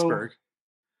in Pittsburgh.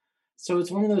 So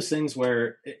it's one of those things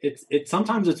where it's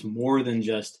sometimes it's more than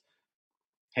just,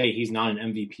 hey, he's not an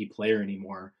MVP player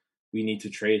anymore, we need to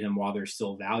trade him while there's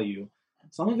still value.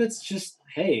 Some of it's just,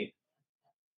 hey,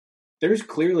 there's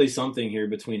clearly something here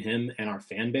between him and our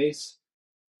fan base.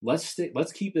 Let's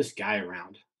keep this guy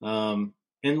around.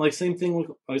 And like, same thing with,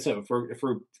 like I said, if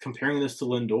we're comparing this to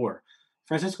Lindor,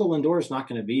 Francisco Lindor is not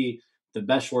going to be the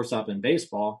best shortstop in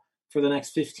baseball for the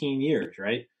next 15 years,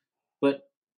 right? But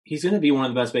he's going to be one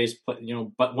of the best but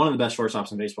one of the best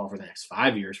shortstops in baseball for the next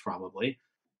 5 years, probably.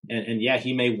 And yeah,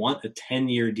 he may want a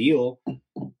 10-year deal,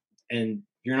 and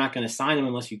you're not going to sign him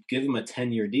unless you give him a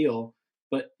 10-year deal.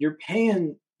 But you're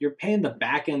paying the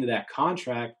back end of that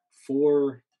contract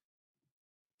for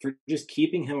just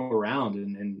keeping him around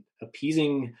and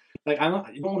appeasing. Like,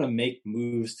 you don't want to make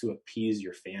moves to appease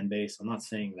your fan base. I'm not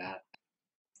saying that,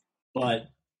 but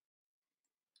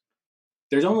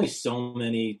there's only so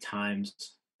many times,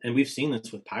 and we've seen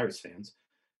this with Pirates fans.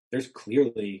 There's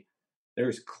clearly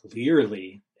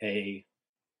a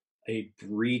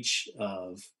breach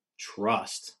of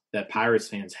trust that Pirates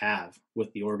fans have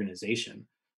with the organization.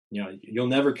 You'll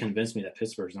never convince me that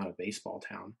Pittsburgh's not a baseball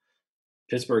town.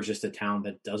 Pittsburgh's just a town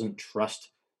that doesn't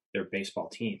trust their baseball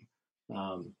team,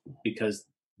 because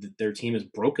their team has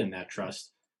broken that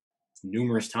trust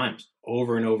numerous times,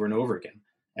 over and over and over again.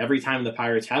 Every time the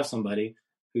Pirates have somebody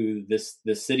who this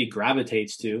city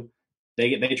gravitates to,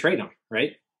 they trade them,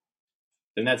 right?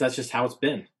 And that's just how it's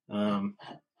been.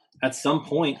 At some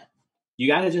point, you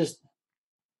gotta just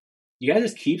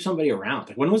keep somebody around.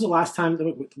 Like, when was the last time?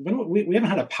 We haven't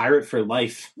had a Pirate for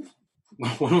life.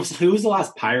 Who was the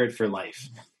last Pirate for life?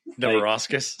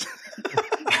 Neverauskas.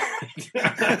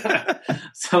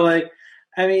 So, like,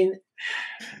 I mean,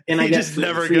 and I guess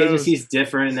free agency's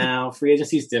different now. Free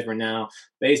agency's different now.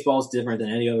 Baseball's different than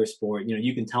any other sport.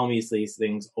 You can tell me these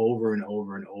things over and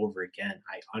over and over again.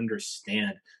 I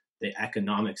understand the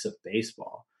economics of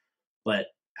baseball, but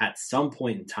at some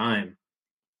point in time,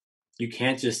 you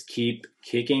can't just keep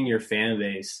kicking your fan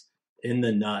base in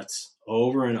the nuts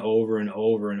over and over and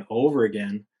over and over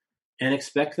again and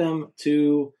expect them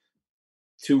to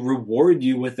reward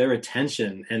you with their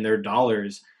attention and their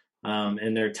dollars,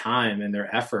 and their time and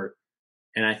their effort.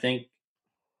 And I think,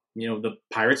 the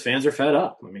Pirates fans are fed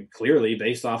up. I mean, clearly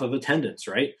based off of attendance,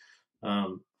 right?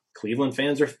 Cleveland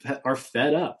fans are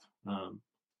fed up.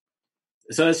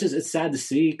 So it's sad to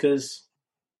see, because,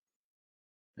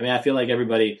 I mean, I feel like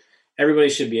everybody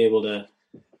should be able to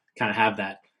kind of have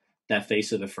that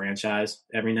face of the franchise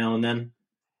every now and then,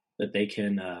 that they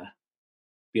can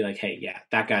be like, hey, yeah,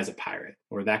 that guy's a Pirate,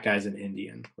 or that guy's an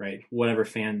Indian, right? Whatever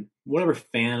fan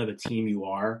of a team you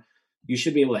are, you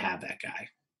should be able to have that guy.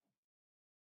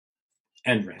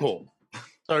 And rent. Cool.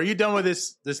 So are you done with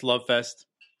this love fest?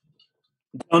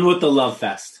 Done with the love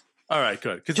fest. All right,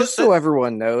 good. Just so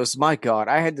everyone knows, my God,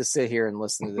 I had to sit here and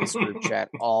listen to this group chat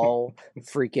all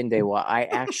freaking day while I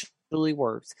actually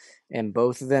worked, and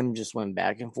both of them just went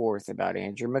back and forth about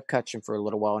Andrew McCutchen for a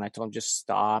little while, and I told them just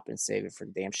stop and save it for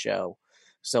the damn show.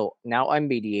 So now I'm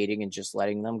mediating and just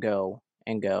letting them go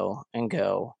and go and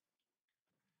go,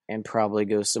 and probably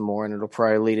go some more, and it'll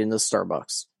probably lead into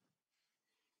Starbucks.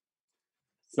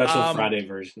 Special Friday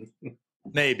version.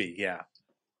 Maybe, yeah.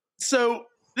 So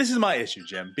this is my issue,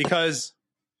 Jim, because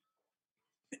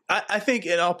I think,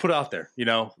 and I'll put it out there,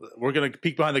 we're going to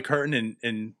peek behind the curtain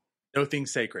and no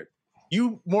thing's sacred.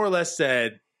 You more or less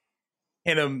said,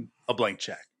 hand him a blank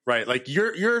check, right? Like,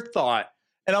 your thought,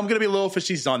 and I'm going to be a little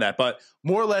facetious on that, but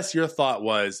more or less your thought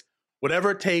was,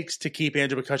 whatever it takes to keep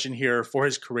Andrew McCutchen here for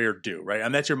his career, do, right?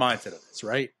 And that's your mindset of this,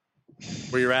 right?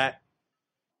 Where you're at?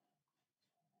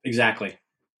 Exactly.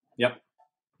 Yep.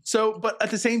 So, but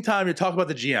at the same time, you're talking about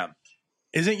the GM.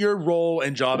 Isn't your role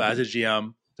and job as a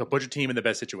GM to put your team in the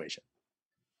best situation?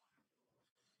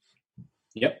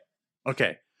 Yep.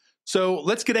 Okay. So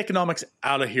let's get economics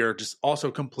out of here just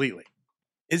also completely.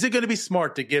 Is it going to be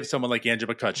smart to give someone like Andrew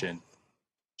McCutchen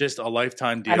just a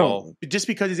lifetime deal just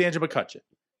because he's Andrew McCutchen?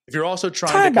 If you're also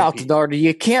trying to compete. DiNardo,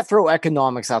 you can't throw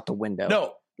economics out the window.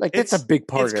 No. Like, that's a big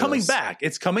part of it. It's coming back.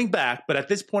 It's coming back. But at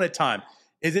this point in time,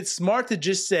 is it smart to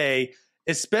just say,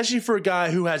 especially for a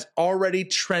guy who has already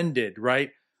trended,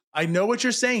 right? I know what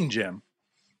you're saying, Jim.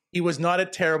 He was not a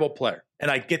terrible player.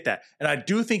 And I get that. And I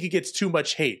do think he gets too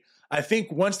much hate. I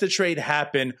think once the trade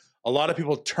happened, a lot of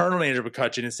people turned on Andrew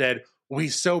McCutchen and said, well,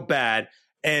 he's so bad.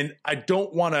 And I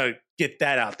don't want to get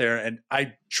that out there. And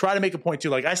I try to make a point too.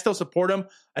 Like, I still support him.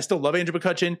 I still love Andrew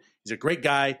McCutchen. He's a great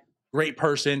guy, great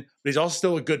person, but he's also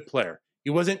still a good player. He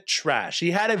wasn't trash.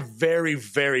 He had a very,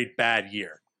 very bad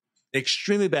year,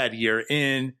 extremely bad year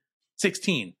in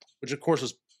 16, which of course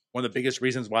was one of the biggest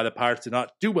reasons why the Pirates did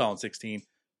not do well in 16,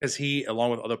 because he,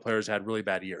 along with other players, had really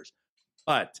bad years.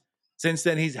 But since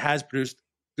then, he has produced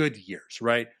good years,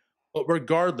 right? But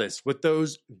regardless, with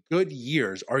those good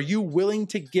years, are you willing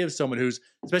to give someone who's,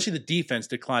 especially the defense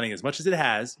declining as much as it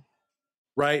has,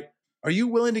 right? Are you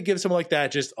willing to give someone like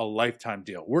that just a lifetime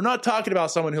deal? We're not talking about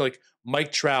someone who like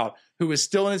Mike Trout, who is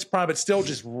still in his prime, but still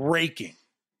just raking.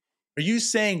 Are you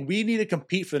saying we need to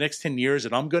compete for the next 10 years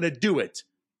and I'm going to do it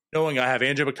knowing I have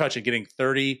Andrew McCutchen getting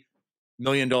 $30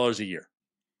 million a year?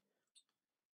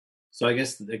 So I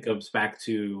guess it goes back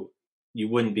to, you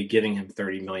wouldn't be giving him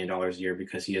 $30 million a year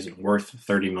because he isn't worth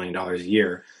 $30 million a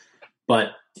year.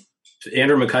 But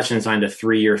Andrew McCutchen signed a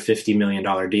 3-year, $50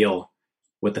 million deal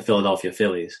with the Philadelphia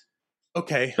Phillies.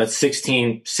 Okay. That's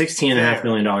 $16.5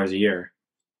 million a year.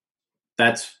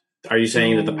 Are you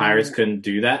saying that the Pirates couldn't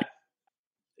do that?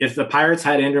 If the Pirates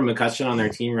had Andrew McCutchen on their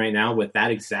team right now with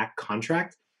that exact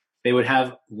contract, they would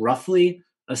have roughly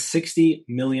a $60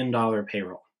 million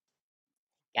payroll.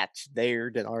 Gotcha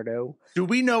there, DiNardo. Do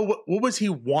we know what was he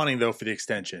wanting, though, for the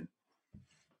extension?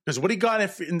 Because what he got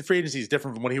in the free agency is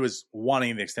different from what he was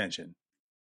wanting in the extension.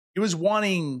 He was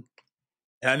wanting,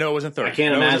 and I know it wasn't 30. I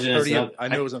can't imagine. I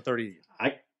know it wasn't 30.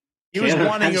 He was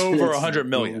wanting over $100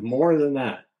 million. More than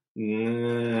that.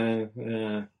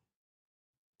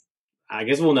 I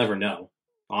guess we'll never know,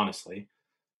 honestly.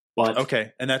 But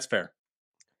okay, and that's fair.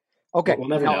 Okay, we'll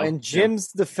never now know. in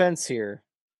Jim's defense here,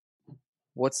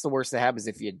 what's the worst that happens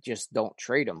if you just don't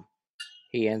trade him?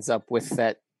 He ends up with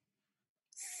that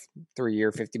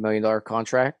 3-year, $50 million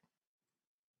contract.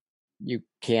 You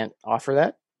can't offer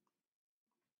that?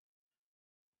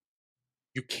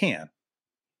 You can.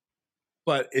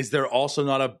 But is there also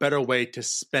not a better way to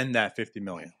spend that $50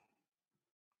 million?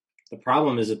 The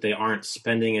problem is that they aren't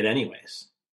spending it anyways.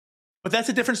 But that's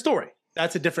a different story.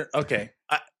 That's a different. Okay.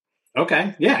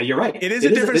 Okay. Yeah, you're right. It is a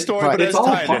different story, but it's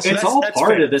all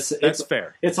part of this. That's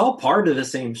fair. It's all part of the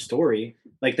same story.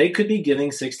 Like, they could be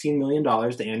giving $16 million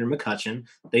to Andrew McCutchen.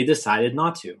 They decided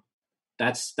not to.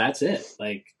 That's it.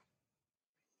 Like,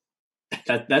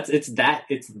 it's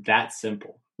that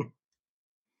simple.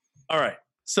 All right.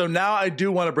 So now I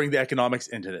do want to bring the economics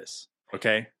into this.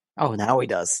 Okay. Oh, now he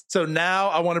does. So now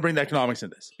I want to bring the economics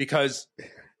into this because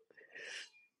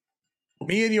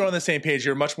me and you are on the same page.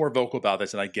 You're much more vocal about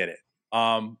this, and I get it.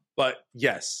 But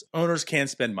yes, owners can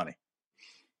spend money.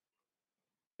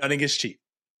 Nothing is cheap,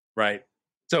 right?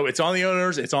 So it's on the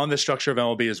owners. It's on the structure of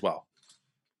MLB as well.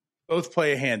 Both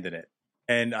play a hand in it.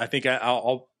 And I think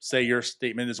I'll say your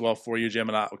statement as well for you, Jim,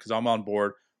 and because I'm on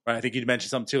board. Right? I think you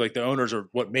mentioned something too, like the owners are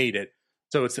what made it.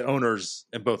 So it's the owners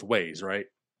in both ways, right?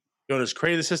 The owners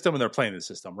created the system and they're playing the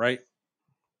system, right?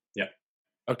 Yeah.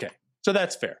 Okay. So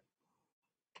that's fair.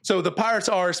 So the Pirates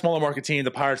are a smaller market team.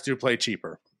 The Pirates do play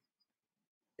cheaper.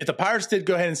 If the Pirates did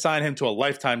go ahead and sign him to a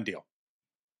lifetime deal,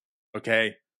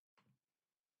 okay?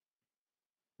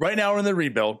 Right now we're in the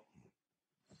rebuild.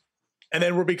 And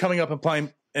then we'll be coming up and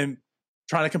playing and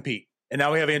trying to compete. And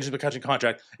now we have Andrew McCutchen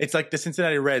contract. It's like the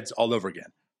Cincinnati Reds all over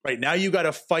again. Right now you got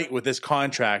to fight with this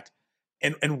contract.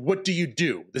 And what do you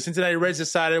do? The Cincinnati Reds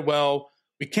decided, well,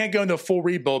 we can't go into a full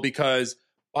rebuild because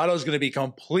Votto's going to be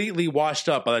completely washed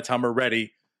up by the time we're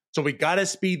ready. So we got to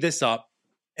speed this up.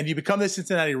 And you become the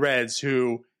Cincinnati Reds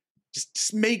who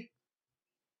just make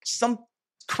some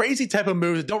crazy type of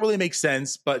moves that don't really make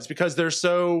sense, but it's because they're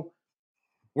so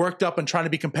worked up and trying to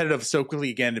be competitive so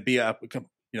quickly again to be a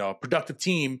productive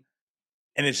team,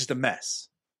 and it's just a mess.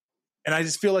 And I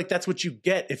just feel like that's what you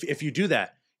get if you do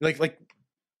that. Like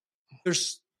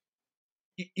there's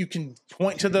you can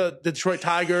point to the Detroit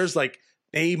Tigers, like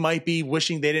they might be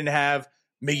wishing they didn't have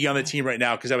Miggy on the team right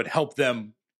now because that would help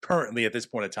them currently at this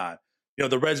point in time.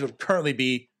 The Reds would currently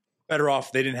be better off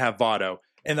if they didn't have Votto.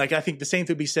 And like I think the same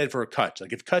thing would be said for a Cutch.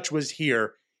 Like if Cutch was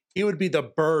here, he would be the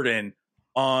burden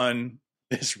on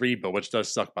this rebuild, which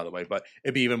does suck, by the way, but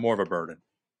it'd be even more of a burden.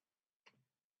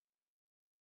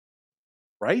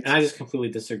 Right? And I just completely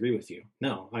disagree with you.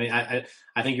 No, I mean, I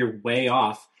think you're way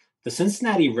off. The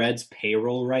Cincinnati Reds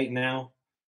payroll right now,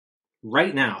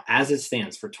 as it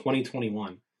stands for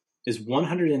 2021, is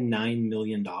 $109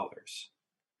 million.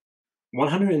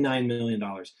 $109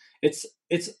 million. It's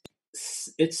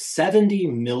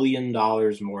 $70 million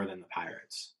more than the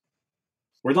Pirates.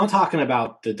 We're not talking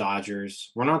about the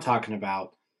Dodgers. We're not talking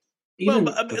about even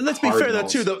let's be fair though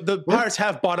too. The Pirates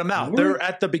have bottomed out. They're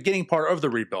at the beginning part of the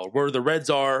rebuild, where the Reds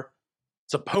are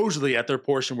supposedly at their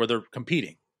portion where they're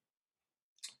competing.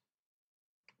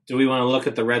 Do we want to look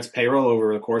at the Reds payroll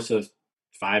over the course of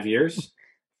 5 years? I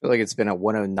feel like it's been a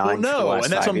 109. Well, no, for the last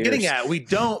and that's 5 what I'm getting years. at. We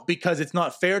don't, because it's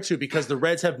not fair to, because the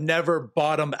Reds have never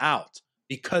bottomed out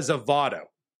because of Votto.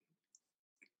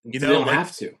 They don't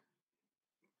have to.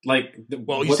 You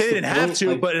say they didn't have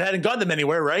to, but it hadn't gotten them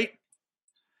anywhere, right?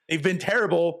 They've been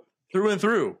terrible through and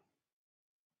through.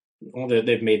 Well,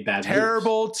 they've made bad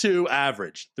terrible moves. To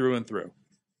average through and through.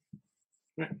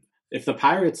 Right. If the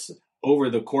Pirates, over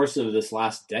the course of this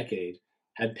last decade,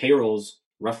 had payrolls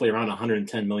roughly around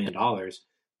 $110 million,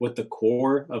 with the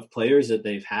core of players that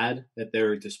they've had at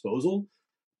their disposal,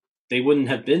 they wouldn't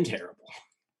have been terrible.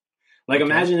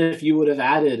 Imagine if you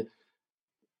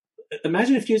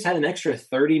just had an extra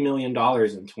 $30 million in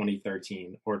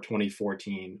 2013 or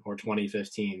 2014 or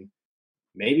 2015.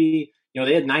 Maybe,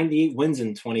 they had 98 wins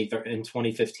in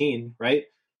 2015, right?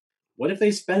 What if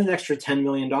they spend an extra $10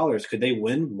 million? Could they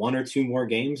win one or two more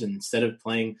games, and instead of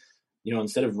playing,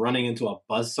 instead of running into a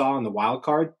buzzsaw in the wild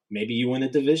card, maybe you win a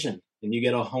division and you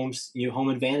get a home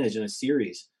advantage in a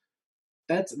series.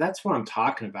 That's what I'm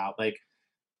talking about.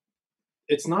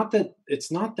 It's not like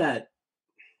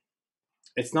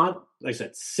I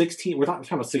said, 16. We're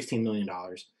talking about $16 million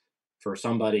for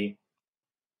somebody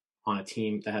on a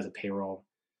team that has a payroll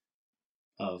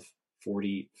of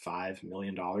 $45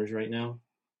 million right now.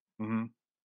 Mm-hmm.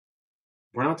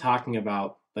 We're not talking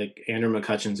about Andrew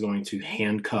McCutchen's going to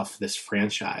handcuff this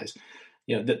franchise.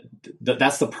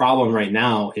 That's the problem right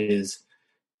now. Is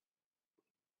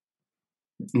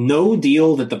no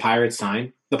deal that the Pirates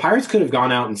signed. The Pirates could have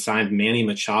gone out and signed Manny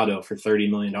Machado for $30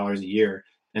 million a year,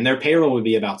 and their payroll would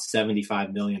be about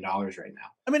 $75 million right now.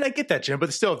 I mean, I get that, Jim,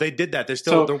 but still, if they did that,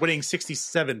 they're winning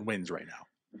 67 wins right now.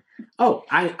 Oh,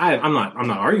 I'm not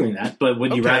arguing that, but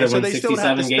would you rather win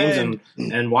 67 games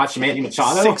and watch Manny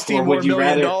Machado, $60 more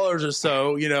million dollars or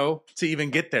so, to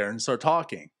even get there and start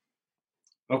talking?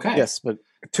 Okay, yes, but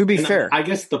to be fair, I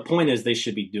guess the point is they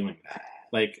should be doing that.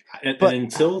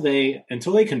 Until they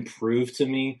can prove to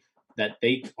me that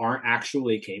they aren't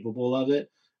actually capable of it,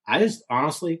 I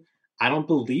don't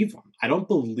believe them. I don't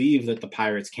believe that the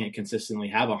Pirates can't consistently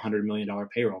have a $100 million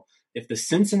payroll. If the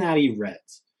Cincinnati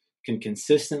Reds can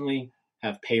consistently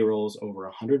have payrolls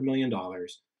over $100 million,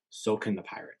 so can the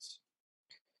Pirates.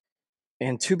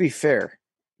 And to be fair,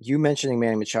 you mentioning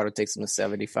Manny Machado takes them to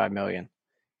 $75 million.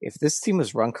 If this team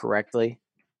was run correctly,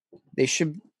 they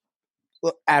should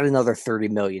add another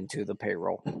 $30 million to the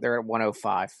payroll. They're at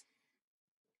 105.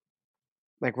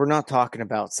 We're not talking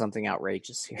about something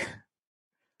outrageous here.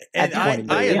 And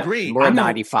I agree. We're at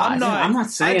 95. I'm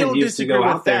not saying you should go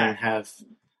out there and have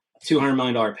 $200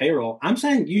 million payroll. I'm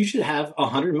saying you should have a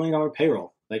 $100 million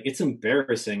payroll. It's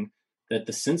embarrassing that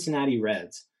the Cincinnati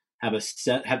Reds have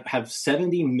have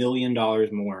 $70 million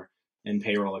more in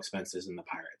payroll expenses than the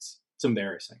Pirates. It's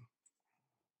embarrassing.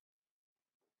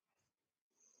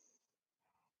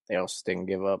 They also didn't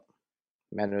give up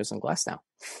Meadows and Glass now.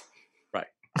 Right.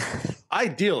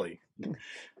 Ideally,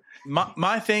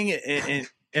 my thing,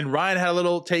 and Ryan had a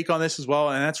little take on this as well,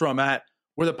 and that's where I'm at.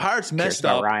 Where the Pirates messed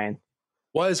up Ryan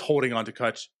was holding on to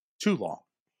Cutch too long.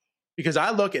 Because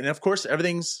I look, and of course,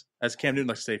 everything's, as Cam Newton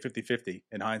likes to say, 50-50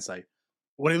 in hindsight.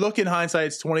 When you look in hindsight,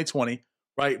 it's 2020,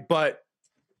 right? But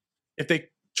if they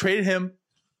traded him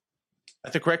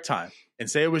at the correct time, and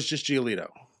say it was just Giolito,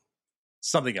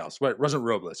 something else, right? It wasn't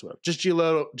Robles, whatever. Just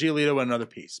Giolito and another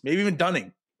piece. Maybe even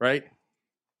Dunning, right?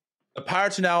 The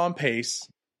Pirates are now on pace.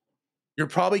 You're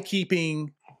probably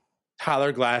keeping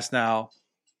Tyler Glasnow,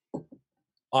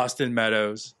 Austin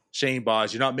Meadows, Shane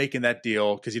Baz. You're not making that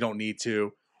deal because you don't need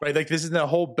to, right? This is a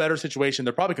whole better situation.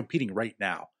 They're probably competing right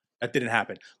now. That didn't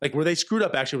happen. Where they screwed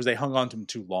up actually was they hung on to him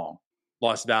too long,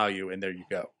 lost value, and there you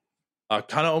go.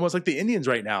 Kind of almost like the Indians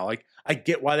right now. I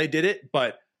get why they did it,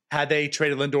 but had they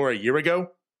traded Lindor a year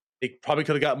ago, they probably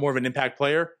could have got more of an impact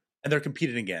player, and they're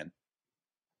competing again.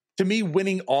 To me,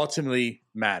 winning ultimately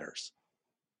matters.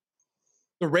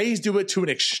 The Rays do it to an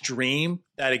extreme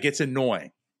that it gets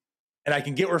annoying. And I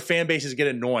can get where fan bases get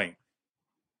annoying.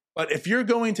 But if you're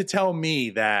going to tell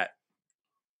me that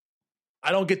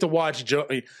I don't get to watch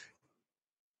Joey.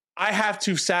 I have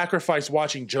to sacrifice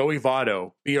watching Joey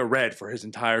Votto be a Red for his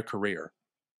entire career,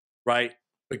 right?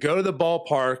 But go to the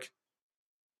ballpark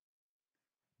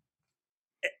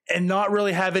and not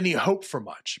really have any hope for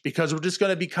much because we're just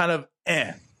going to be kind of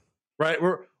right?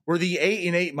 We're the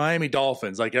 8-8 Miami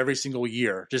Dolphins like every single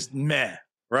year, just meh,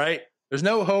 right? There's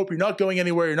no hope. You're not going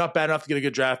anywhere. You're not bad enough to get a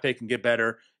good draft pick and get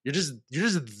better. You're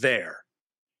just there.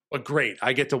 But great,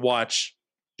 I get to watch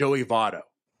Joey Votto.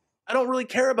 I don't really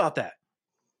care about that.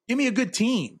 Give me a good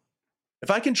team.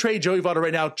 If I can trade Joey Votto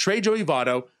right now, trade Joey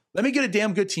Votto. Let me get a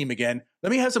damn good team again.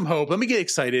 Let me have some hope. Let me get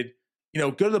excited.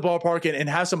 Go to the ballpark and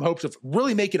have some hopes of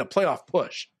really making a playoff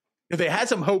push. If they had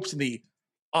some hopes in the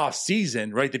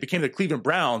offseason, right? They became the Cleveland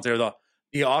Browns. They're the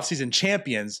offseason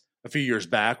champions a few years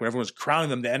back when everyone was crowning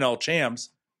them the NL champs,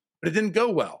 but it didn't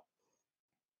go well.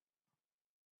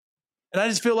 And I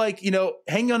just feel like,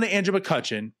 hanging on to Andrew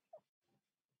McCutchen,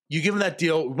 you give him that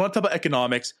deal. We want to talk about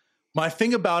economics. My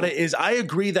thing about it is I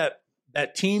agree that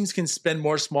teams can spend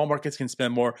more, small markets can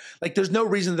spend more. Like there's no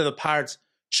reason that the Pirates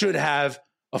should have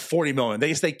a $40 million.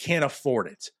 They can't afford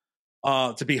it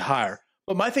to be higher.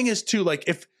 But my thing is too, like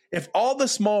if all the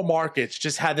small markets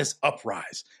just had this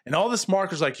uprise and all the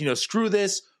markets like, screw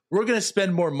this, we're going to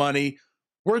spend more money.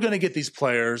 We're going to get these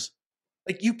players.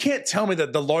 Like you can't tell me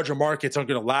that the larger markets aren't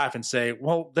going to laugh and say,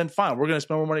 well, then fine, we're going to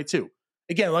spend more money too.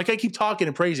 Again, like I keep talking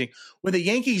and praising, when the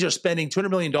Yankees are spending $200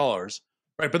 million,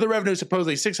 right, but their revenue is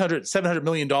supposedly $600, $700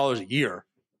 million a year,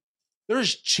 they're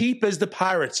as cheap as the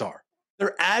Pirates are.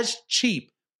 They're as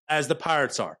cheap as the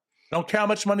Pirates are. I don't care how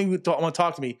much money you want to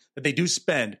talk to me that they do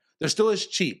spend. They're still as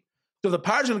cheap. So the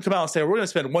Pirates are going to come out and say, we're going to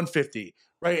spend $150,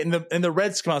 right? And the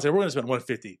Reds come out and say, we're going to spend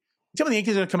 $150. Tell me the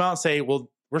Yankees are going to come out and say, well,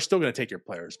 we're still going to take your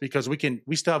players because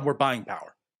we still have more buying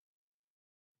power.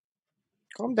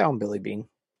 Calm down, Billy Bean.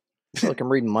 I feel like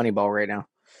I'm reading Moneyball right now.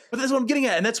 But that's what I'm getting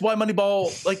at, and that's why Moneyball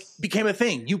became a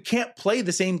thing. You can't play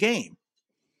the same game.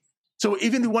 So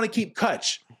even if you want to keep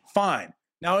Cutch, fine.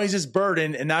 Now he's this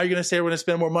burden, and now you're going to say we're going to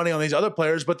spend more money on these other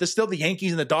players, but there's still the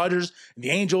Yankees and the Dodgers and the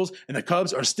Angels and the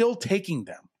Cubs are still taking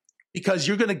them because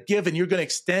you're going to give and you're going to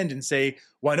extend and say,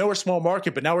 well, I know we're a small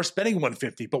market, but now we're spending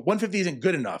 $150, but $150 isn't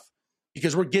good enough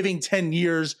because we're giving 10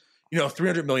 years,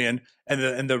 $300 million,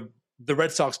 and the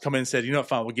Red Sox come in and said,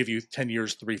 fine, we'll give you 10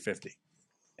 years, $350.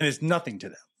 And it's nothing to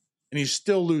them. And you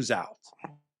still lose out.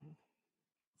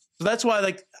 So that's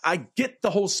why, I get the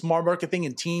whole smart market thing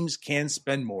and teams can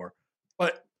spend more.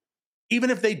 But even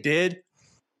if they did,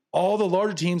 all the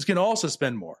larger teams can also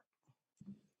spend more.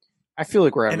 I feel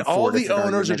like we're having and all the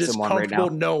owners are just comfortable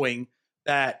knowing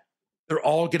that they're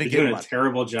all going to get doing money. A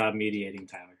terrible job mediating,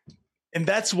 Tyler. And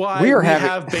that's why we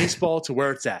have baseball to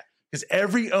where it's at. Because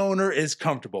every owner is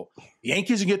comfortable. The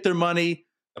Yankees can get their money.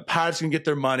 The Pirates can get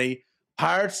their money.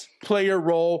 Pirates play a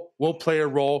role. We'll play a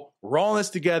role. We're all in this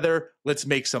together. Let's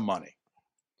make some money.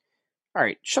 All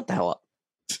right, shut the hell up.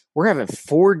 We're having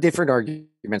 4 different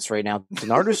arguments right now.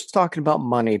 DiNardo's talking about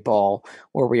Moneyball,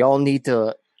 where we all need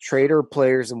to trade our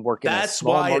players and work in a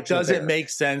small margin. That's why it doesn't make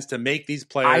sense to make these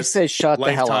players I said shut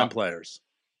the hell lifetime up. players.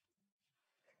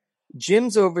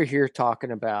 Jim's over here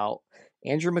talking about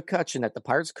Andrew McCutchen, that the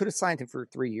Pirates could have signed him for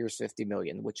 3 years, $50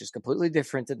 million, which is completely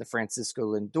different than the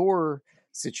Francisco Lindor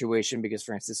situation because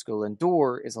Francisco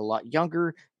Lindor is a lot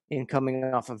younger and coming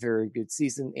off a very good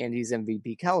season, and he's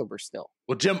MVP caliber still.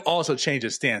 Well, Jim also changed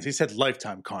his stance. He said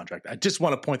lifetime contract. I just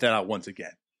want to point that out once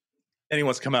again. And he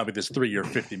wants to come out with this 3-year,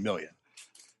 $50 million.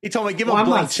 He told me, give him a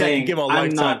blank check and give him a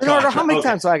lifetime contract. How many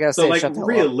times do I got to say shut the hell up?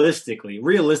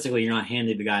 Realistically, you're not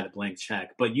handing the guy the blank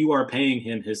check, but you are paying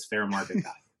him his fair market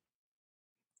value.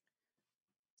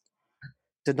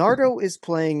 DiNardo is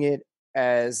playing it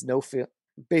as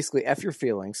basically F your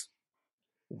feelings.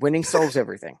 Winning solves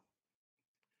everything.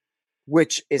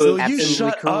 Which is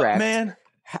absolutely correct. Up, man.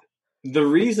 The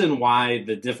reason why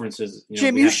the difference is,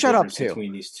 Jim, you shut up too.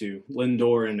 Between these two,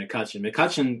 Lindor and McCutchen.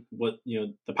 McCutchen,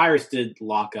 the Pirates did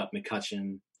lock up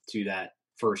McCutchen to that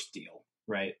first deal,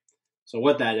 right? So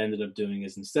what that ended up doing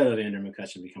is instead of Andrew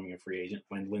McCutchen becoming a free agent,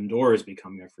 when Lindor is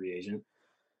becoming a free agent,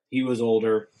 he was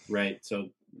older, right? So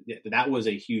that was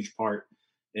a huge part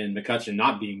in McCutchen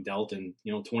not being dealt in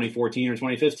 2014 or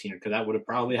 2015, because that would have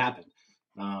probably happened.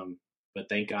 But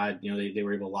thank God, they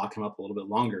were able to lock him up a little bit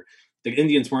longer. The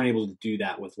Indians weren't able to do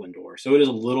that with Lindor. So it is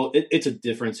it's a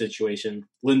different situation.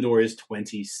 Lindor is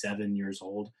 27 years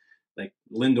old. Like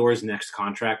Lindor's next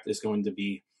contract is going to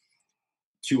be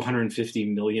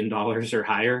 $250 million or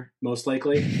higher, most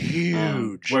likely.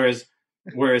 Huge.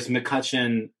 Whereas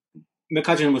McCutchen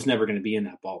was never going to be in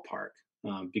that ballpark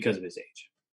because of his age.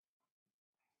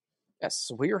 Yes,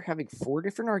 so we are having 4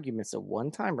 different arguments at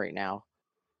one time right now.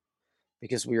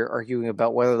 because we are arguing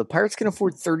about whether the Pirates can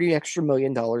afford $30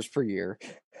 million per year.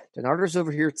 DiNardo's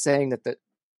over here saying that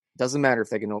doesn't matter if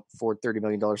they can afford $30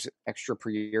 million extra per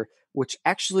year, which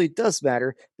actually does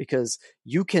matter because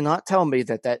you cannot tell me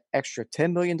that extra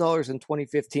 $10 million in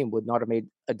 2015 would not have made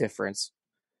a difference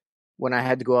when I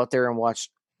had to go out there and watch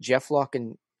Jeff Locke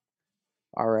and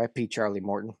R.I.P. Charlie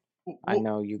Morton. I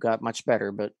know you got much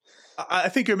better, but I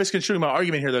think you're misconstruing my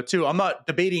argument here, though, too. I'm not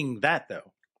debating that,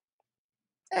 though.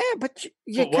 But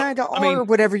you kind of are,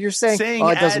 whatever you're saying.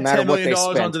 It doesn't matter what they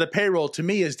spend. Onto the payroll, to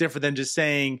me, is different than just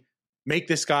saying, make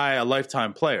this guy a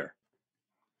lifetime player.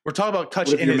 We're talking about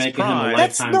Cutch in his prime.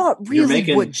 That's not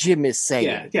really what Jim is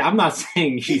saying. Yeah, I'm not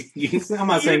saying I'm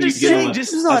not saying you give him a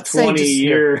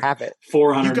 20-year, $400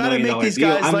 million. You got to make these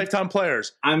guys lifetime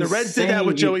players. The Reds did that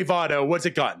with Joey Votto. What's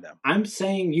it gotten them? I'm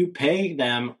saying you pay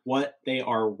them what they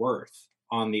are worth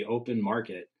on the open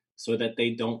market so that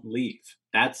they don't leave.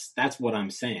 That's what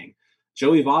I'm saying.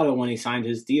 Joey Votto, when he signed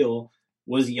his deal,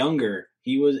 was younger.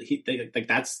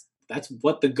 That's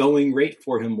what the going rate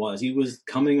for him was. He was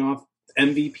coming off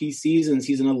MVP seasons.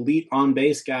 He's an elite on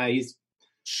base guy. He's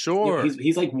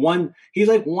like one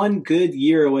good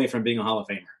year away from being a Hall of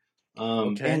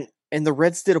Famer. Okay. And the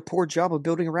Reds did a poor job of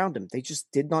building around him. They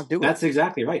just did not do it. That's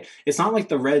exactly right. It's not like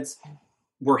the Reds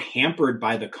were hampered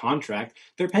by the contract.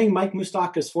 They're paying Mike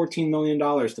Moustakas $14 million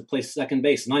to play second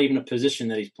base, not even a position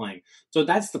that he's playing. So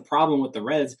that's the problem with the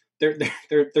Reds. They're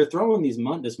throwing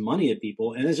this money at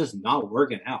people, and it's just not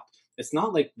working out. It's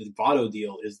not like the Votto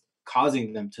deal is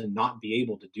causing them to not be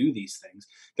able to do these things.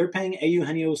 They're paying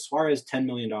Eugenio Suarez $10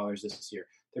 million this year.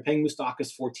 They're paying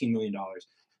Moustakas $14 million.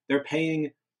 They're paying,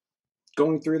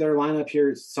 going through their lineup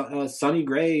here, Sonny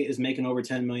Gray is making over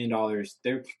 $10 million.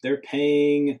 They're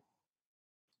paying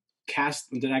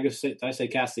did I say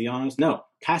Castellanos? No,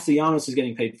 Castellanos is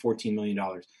getting paid $14 million.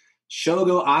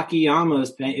 Shogo Akiyama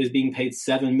is being paid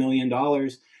 $7 million.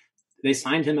 They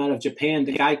signed him out of Japan.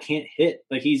 The guy can't hit.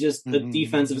 Like, he's just a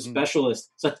defensive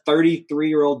specialist. It's a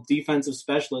 33-year-old defensive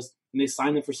specialist, and they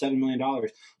signed him for $7 million.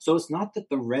 So it's not that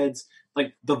the Reds,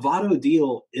 like, the Votto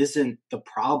deal isn't the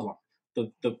problem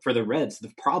for the Reds.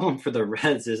 The problem for the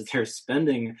Reds is they're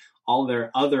spending all their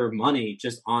other money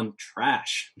just on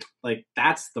trash. Like,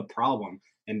 that's the problem,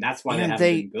 and that's why they haven't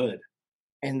been good.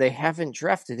 And they haven't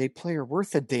drafted a player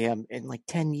worth a damn in like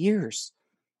 10 years.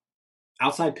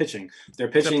 Outside pitching, their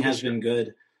pitching has been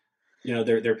good. You know,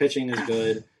 their pitching is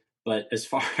good, but as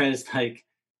far as like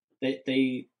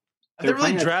they're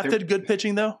really drafted good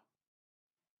pitching though.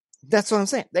 That's what I'm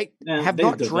saying. They have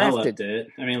not drafted it.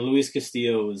 I mean, Luis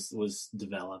Castillo was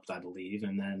developed, I believe,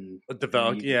 and then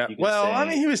developed. Yeah. Well, I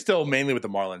mean, he was still mainly with the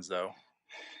Marlins, though.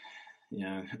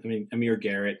 Yeah. I mean, Amir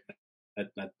Garrett. I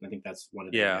think that's one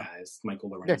of the guys.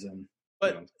 Michael Lorenzen.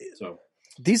 But so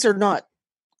these are not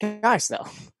guys, though.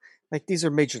 Like, these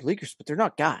are major leaguers, but they're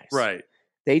not guys. Right.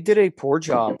 They did a poor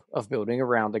job of building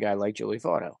around a guy like Joey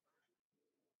Votto.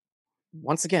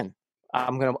 Once again,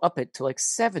 I'm going to up it to like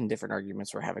 7 different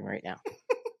arguments we're having right now.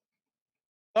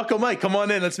 Uncle Mike, come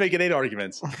on in. Let's make it 8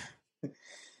 arguments. Yeah.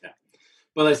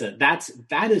 But like I said,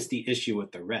 that is the issue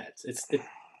with the Reds.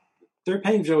 They're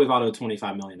paying Joey Votto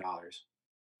 $25 million.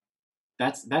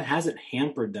 That hasn't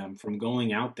hampered them from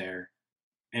going out there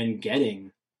and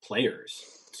getting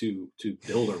players to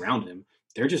build around him.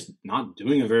 They're just not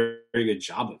doing a very, very good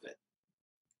job of it.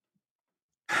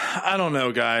 I don't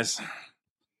know, guys.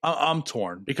 I'm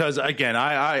torn because, again,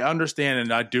 I understand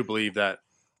and I do believe that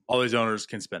all these owners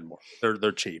can spend more.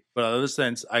 They're cheap, but in other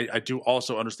sense, I do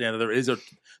also understand that there is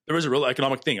a real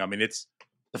economic thing. I mean, it's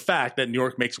the fact that New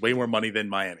York makes way more money than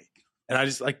Miami, and I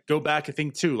just like go back and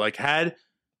think too. Like had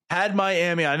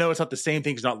Miami, I know it's not the same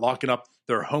thing. It's not locking up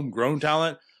their homegrown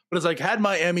talent, but it's like had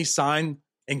Miami signed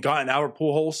and gotten Albert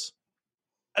Pujols,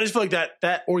 I just feel like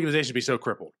that organization would be so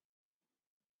crippled.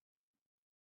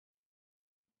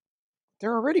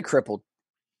 They're already crippled.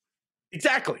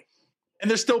 Exactly. And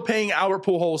they're still paying Albert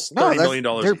Pujols $30 million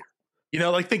a year. You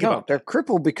know, like, think about they're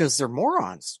crippled because they're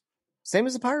morons. Same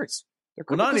as the Pirates. They're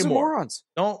crippled because they're morons.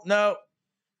 No.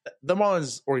 The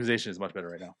Marlins organization is much better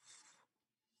right now.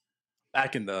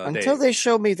 Back in the Until day. They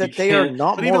show me that they are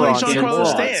not but morons. Even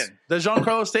the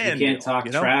Giancarlo Stanton. You can't talk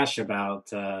trash about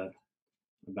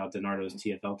DiNardo's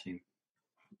TFL team.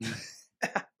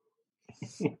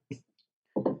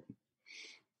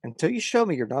 Until you show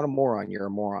me you're not a moron, you're a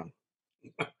moron.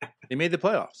 They made the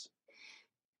playoffs.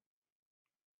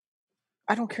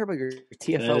 I don't care about your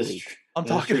TFL league. I'm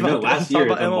talking about last year.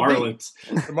 The Marlins.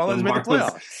 The Marlins made the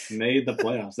playoffs. Made the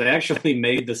playoffs. They actually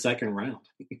made the second round.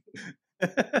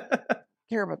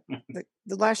 Care about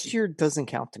the last year doesn't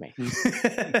count to me.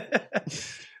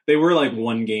 They were like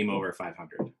one game over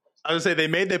 500. I would say they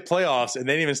made the playoffs and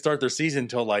they didn't even start their season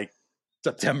until like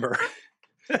September.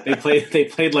 They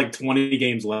played like 20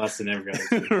 games less than every other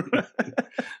team.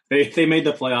 They made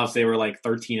the playoffs. They were like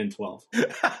 13-12.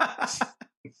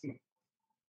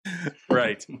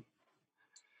 Right.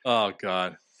 Oh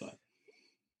God. But,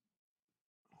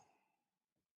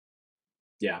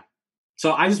 yeah.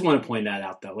 So I just want to point that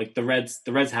out though. Like the Reds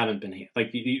haven't been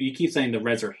like you keep saying the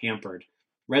Reds are hampered.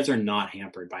 Reds are not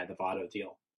hampered by the Votto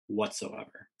deal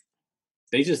whatsoever.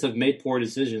 They just have made poor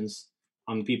decisions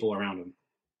on the people around them.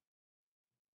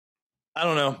 I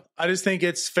don't know. I just think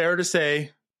it's fair to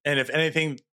say, and if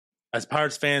anything, as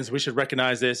Pirates fans, we should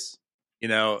recognize this,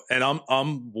 and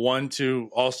I'm one to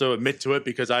also admit to it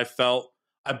because I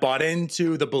bought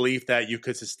into the belief that you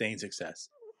could sustain success.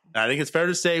 And I think it's fair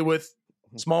to say with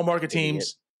small market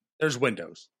teams, there's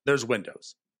windows. There's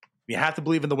windows. You have to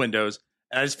believe in the windows.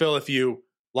 And I just feel if you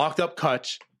locked up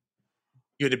Cutch,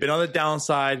 you'd have been on the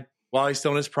downside while he's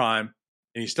still in his prime,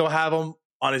 and you still have him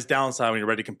on his downside when you're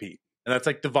ready to compete. And that's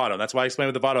like the Votto. That's why I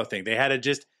explained with the Votto thing. They had to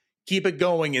just keep it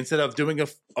going instead of doing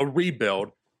a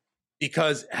rebuild,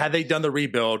 because had they done the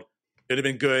rebuild, it would have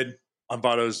been good on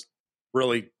Votto's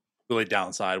really, really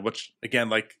downside, which, again,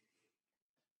 like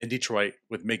in Detroit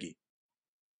with Miggy,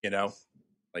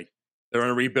 like they're in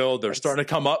a rebuild. They're starting to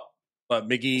come up, but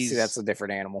Miggy's that's a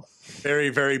different animal. Very,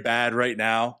 very bad right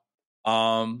now.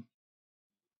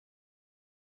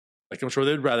 Like I'm sure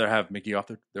they'd rather have Mickey off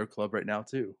their club right now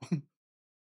too.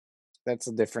 That's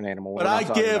a different animal. But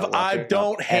I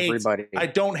don't hate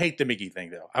the Mickey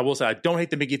thing though. I will say I don't hate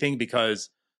the Mickey thing because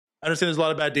I understand there's a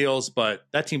lot of bad deals, but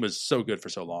that team was so good for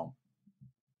so long.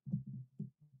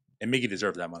 And Mickey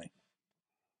deserved that money.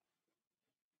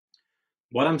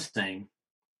 What I'm saying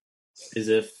is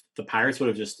if the Pirates would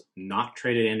have just not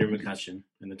traded Andrew McCutchen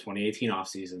in the 2018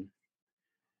 offseason,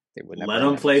 they would let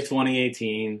him play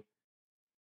 2018,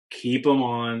 keep him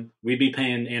on. We'd be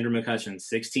paying Andrew McCutchen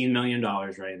 $16 million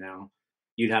right now.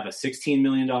 You'd have a $16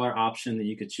 million option that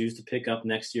you could choose to pick up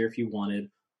next year if you wanted,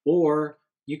 or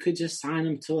you could just sign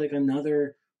him to like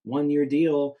another 1-year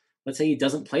deal. Let's say he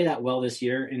doesn't play that well this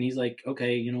year, and he's like,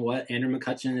 okay, you know what? Andrew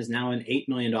McCutchen is now an $8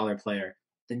 million player.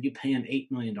 Then you pay him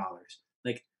 $8 million.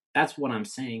 Like, that's what I'm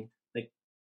saying. Like,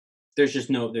 there's just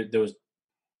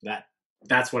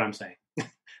that's what I'm saying.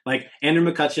 Like, Andrew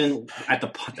McCutchen at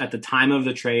the time of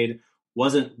the trade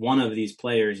wasn't one of these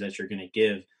players that you're going to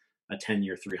give a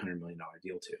 10-year, $300 million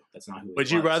deal to. That's not who he was.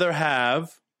 Would you rather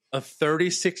have a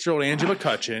 36-year-old Andrew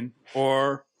McCutchen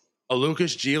or a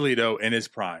Lucas Giolito in his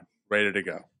prime, ready to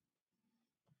go?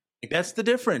 Like, that's the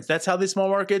difference. That's how these small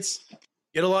markets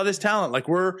get a lot of this talent. Like,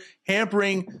 we're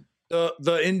hampering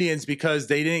the Indians because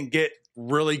they didn't get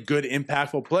really good,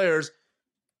 impactful players.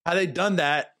 Had they done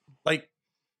that, like,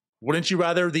 wouldn't you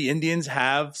rather the Indians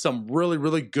have some really,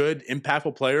 really good,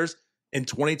 impactful players in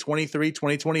 2023,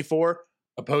 2024,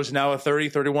 opposed to now a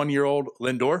 30, 31-year-old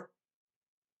Lindor?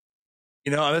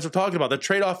 And that's what we're talking about. The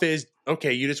trade-off is,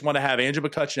 okay, you just want to have Andrew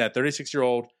McCutchen at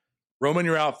 36-year-old, roam in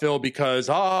your outfield because,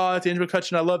 it's Andrew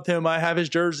McCutchen. I loved him. I have his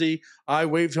jersey. I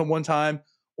waved him one time.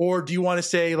 Or do you want to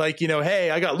say, like, hey,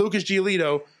 I got Lucas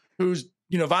Giolito, who's,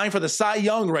 vying for the Cy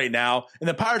Young right now, and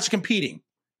the Pirates are competing.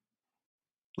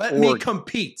 Let me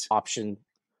compete. Option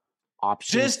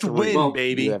just 3. win,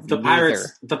 baby.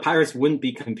 The Pirates wouldn't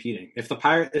be competing. If the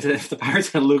Pirates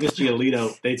had Lucas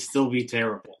Giolito, they'd still be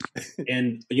terrible.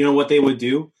 And you know what they would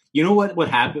do? You know what would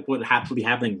happen? What would be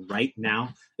happening right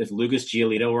now if Lucas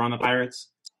Giolito were on the Pirates?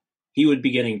 He would be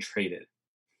getting traded.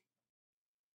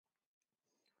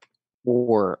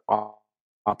 Or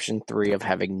option 3 of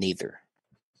having neither.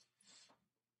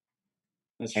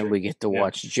 That's and true. we get to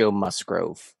watch Joe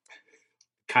Musgrove.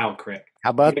 Kyle Crick. How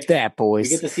about that, boys?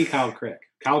 We get to see Kyle Crick.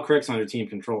 Kyle Crick's under team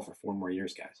control for 4 more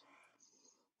years,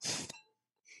 guys.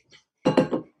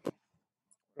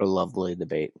 A lovely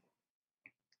debate.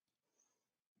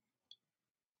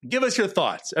 Give us your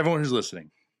thoughts, everyone who's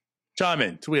listening. Chime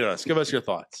in, tweet us, give us your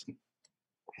thoughts.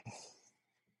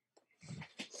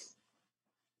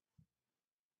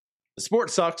 The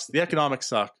sport sucks. The economics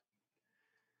suck.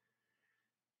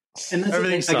 And that's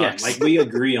everything the thing, sucks. Again, like we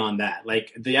agree on that.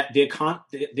 Like the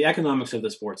economics of the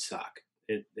sport suck.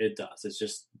 It does. It's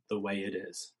just the way it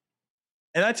is.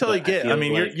 And I totally get. I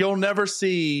mean, like, you'll never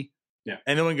see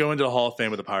anyone go into the Hall of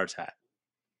Fame with a Pirates hat.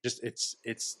 Just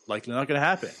it's likely not going to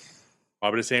happen.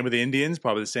 Probably the same with the Indians.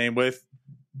 Probably the same with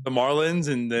the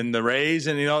Marlins and then the Rays.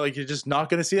 And like you're just not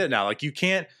going to see it now. Like you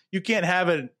can't have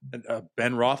a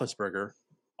Ben Roethlisberger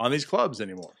on these clubs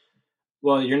anymore.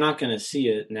 Well, you're not going to see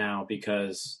it now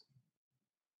because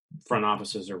front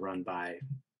offices are run by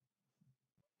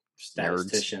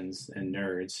statisticians and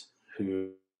nerds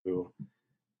who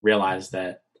realize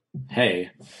that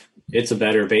hey, it's a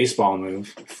better baseball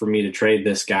move for me to trade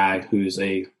this guy who's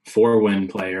a 4-win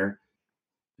player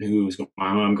who's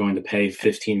I'm going to pay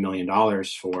 $15 million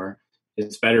for.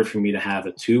 It's better for me to have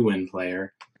a 2-win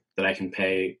player that I can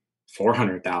pay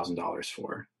 $400,000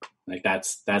 for. Like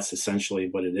that's essentially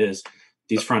what it is.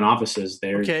 These front offices,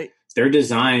 they're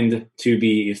designed to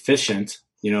be efficient,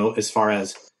 as far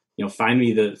as, find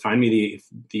me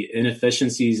the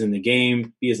inefficiencies in the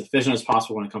game, be as efficient as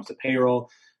possible when it comes to payroll.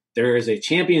 There is a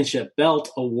championship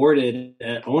belt awarded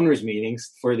at owners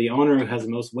meetings for the owner who has the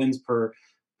most wins per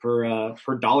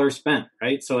dollar spent,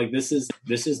 right? So like this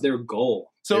is their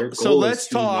goal. So let's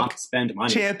talk not spend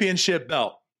money. Championship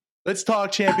belt. Let's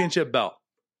talk championship belt.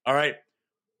 All right.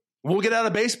 We'll get out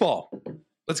of baseball.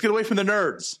 Let's get away from the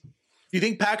nerds. Do you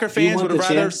think Packer fans would have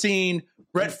rather seen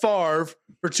Brett Favre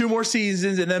for 2 more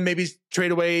seasons and then maybe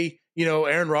trade away,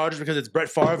 Aaron Rodgers because it's Brett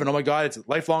Favre and oh my God, it's a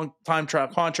lifelong time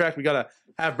contract. We got to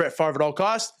have Brett Favre at all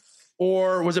costs.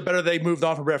 Or was it better they moved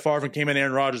on from Brett Favre and came in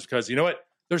Aaron Rodgers because you know what?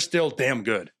 They're still damn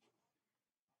good.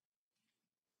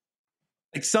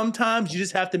 Like sometimes you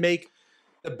just have to make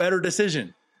the better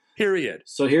decision, period.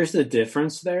 So here's the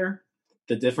difference there.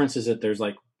 The difference is that there's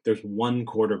one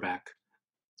quarterback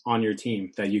on your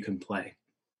team that you can play.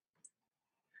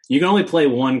 You can only play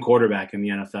one quarterback in the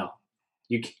NFL.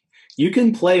 You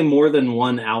can play more than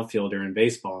one outfielder in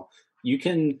baseball. You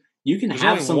can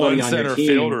have somebody on your team.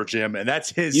 Fielder, Jim, and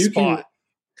that's his spot.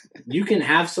 You can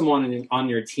have someone on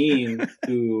your team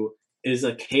who is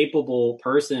a capable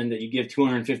person that you give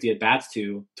 250 at bats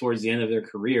to towards the end of their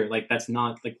career. Like that's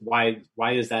not like why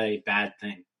is that a bad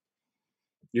thing?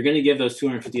 You're going to give those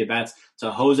 250 at bats to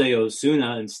Jose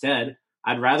Osuna instead.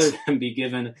 I'd rather them be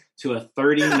given to a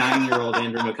 39-year-old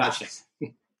Andrew McCutchen.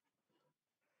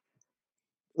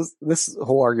 This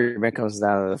whole argument comes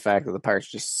down to the fact that the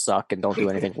Pirates just suck and don't do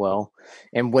anything well,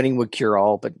 and winning would cure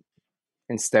all. But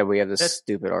instead, we have this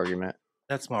stupid argument.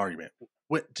 That's my argument.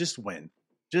 Just win.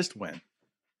 Just win.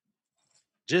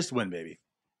 Just win, baby.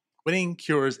 Winning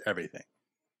cures everything.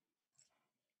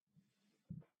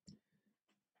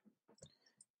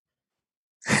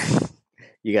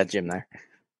 You got Jim there.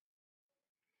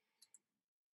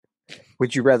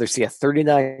 Would you rather see a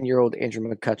 39-year-old Andrew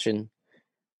McCutchen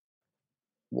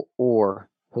or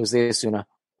Jose Osuna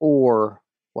or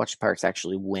watch the Pirates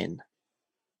actually win?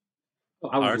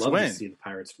 Well, I would love to see the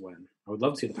Pirates win. I would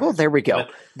love to see the Pirates. Well, there we go.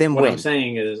 But then what win. I'm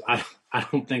saying is I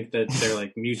don't think that they're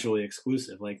like mutually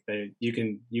exclusive. Like you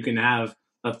can have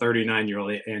a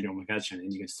 39-year-old Andrew McCutchen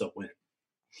and you can still win.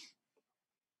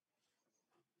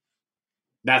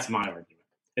 That's my argument.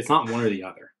 It's not one or the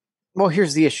other. Well,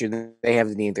 here's the issue. They have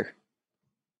neither.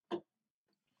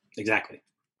 Exactly.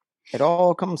 It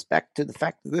all comes back to the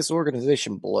fact that this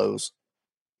organization blows.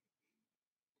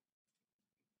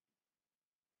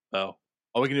 Oh,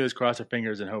 all we can do is cross our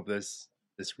fingers and hope this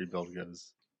rebuild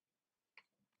goes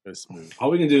smooth.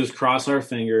 All we can do is cross our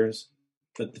fingers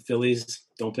that the Phillies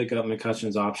don't pick up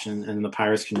McCutchen's option and the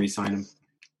Pirates can re-sign him.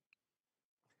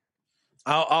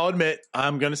 I'll admit,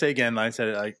 I'm going to say again, like I said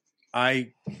it,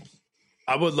 I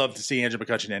would love to see Andrew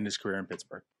McCutchen end his career in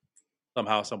Pittsburgh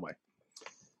somehow, some way,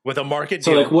 with a market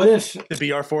deal. So, like, what if to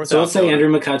be our fourth? So let's say Andrew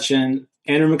McCutchen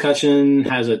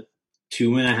has a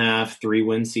 2.5,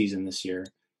 3-win season this year,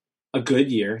 a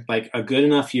good year, like a good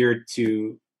enough year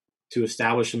to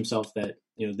establish himself that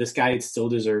this guy still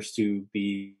deserves to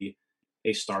be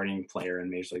a starting player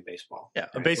in Major League Baseball. Yeah,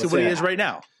 right? basically what he is right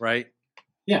now, right?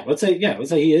 Yeah, let's say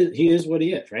he is what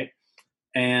he is, right?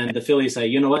 And the Phillies say,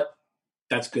 you know what,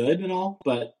 that's good and all,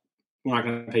 but we're not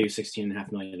going to pay you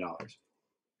 $16.5 million.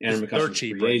 Andrew McCutchen's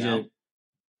a free agent.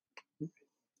 Now.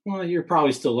 Well, you're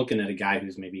probably still looking at a guy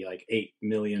who's maybe like $8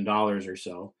 million or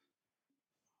so.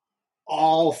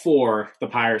 All for the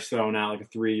Pirates throwing out like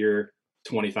a 3-year,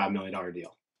 $25 million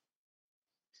deal.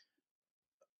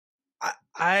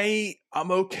 I'm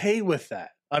okay with that.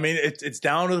 I mean, it's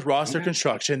down to the roster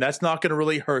construction. That's not going to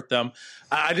really hurt them.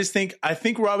 I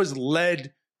think where I was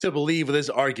led to believe with this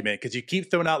argument, because you keep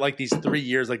throwing out like these 3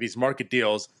 years, like these market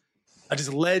deals, I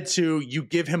just led to you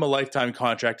give him a lifetime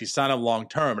contract, you sign him long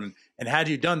term, and had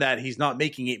you done that, he's not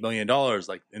making $8 million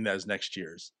like in those next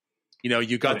years.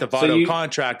 You got the Votto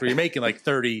contract where you're making like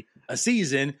 30 a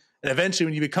season, and eventually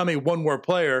when you become a one-more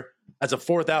player as a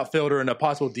fourth outfielder and a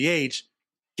possible DH,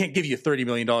 can't give you $30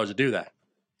 million to do that.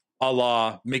 A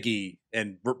la Miggy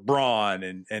and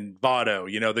Braun and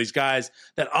Votto, these guys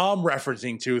that I'm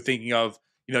referencing to, thinking of,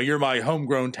 you're my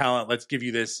homegrown talent. Let's give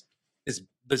you this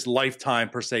lifetime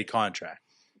per se contract.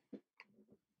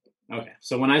 Okay.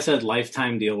 So when I said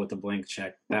lifetime deal with the blank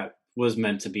check, that was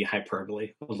meant to be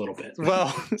hyperbole a little bit. Well,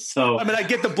 so I mean, I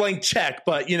get the blank check,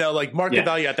 but like market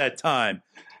value at that time.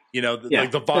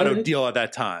 like the Votto deal at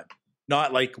that time.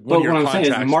 Not like but what I'm saying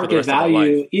is market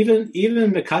value, even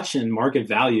McCutchen market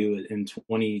value in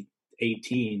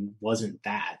 2018 wasn't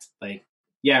that. Like,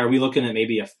 yeah, are we looking at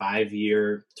maybe a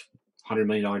 5-year, $100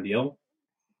 million deal?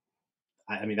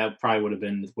 I mean, that probably would have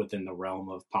been within the realm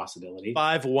of possibility.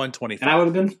 125, and I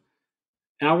would have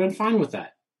been fine with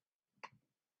that.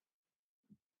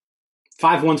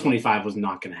 125 was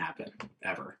not going to happen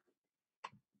ever.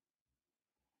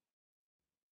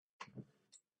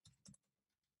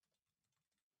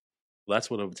 Well, that's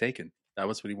what it would have taken. That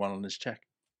was what he wanted on his check.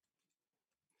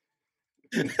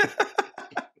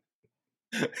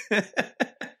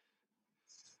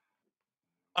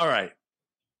 All right.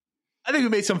 I think we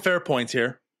made some fair points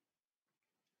here.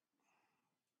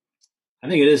 I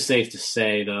think it is safe to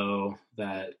say, though,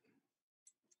 that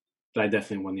I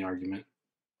definitely won the argument.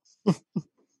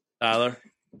 Tyler?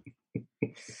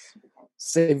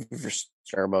 Save it for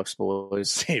Starbucks,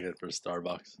 boys. Save it for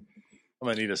Starbucks. I'm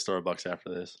going to need a Starbucks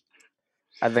after this.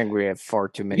 I think we have far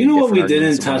too many. You know what we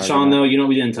didn't touch on, though?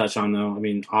 I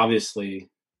mean, obviously,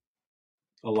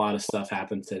 a lot of stuff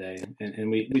happened today.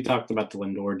 And we talked about the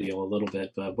Lindor deal a little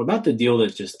bit. But what about the deal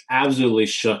that just absolutely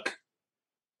shook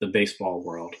the baseball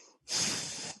world?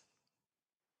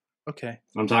 Okay.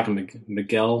 I'm talking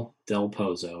Miguel Del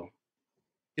Pozo.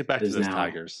 Get back to those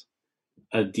Tigers.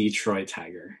 A Detroit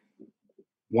Tiger.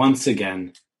 Once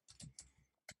again.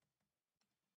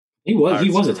 He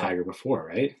was a Tiger before,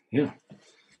 right? Yeah. I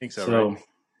think so, right?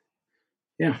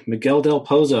 Yeah, Miguel Del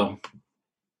Pozo.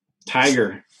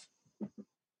 Tiger.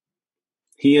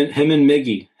 Him and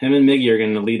Miggy are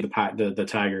going to lead the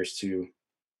Tigers to.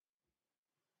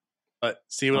 But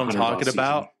see what I'm talking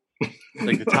about?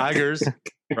 Like the Tigers,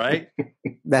 right?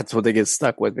 That's what they get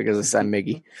stuck with because it's that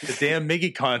Miggy. The damn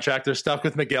Miggy contract, they're stuck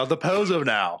with Miguel Del Pozo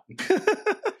now.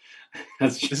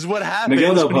 This is what happens.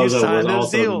 Miguel Del Pozo was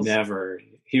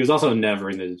also never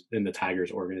in the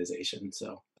Tigers organization.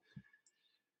 So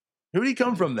who did he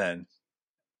come from then?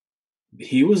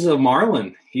 He was a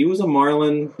Marlin. He was a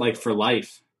Marlin like for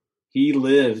life. He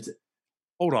lived.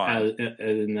 Hold on.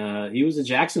 He was a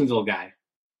Jacksonville guy.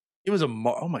 He was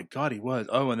oh my God, he was.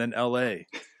 Oh, and then L.A.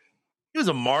 He was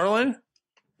a Marlin?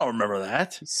 I don't remember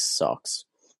that. He sucks.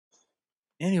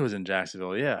 And he was in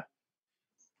Jacksonville, yeah.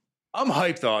 I'm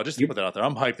hyped, though. Just to put that out there.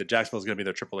 I'm hyped that Jacksonville's going to be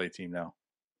their AAA team now.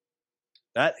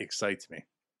 That excites me.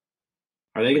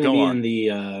 Are they going to be in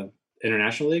the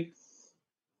International League?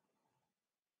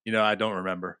 I don't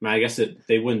remember. I guess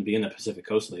they wouldn't be in the Pacific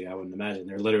Coast League, I wouldn't imagine.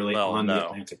 They're literally on the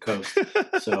Atlantic Coast.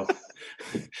 So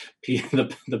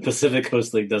the Pacific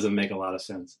Coast League doesn't make a lot of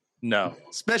sense. No.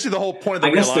 Especially the whole point of the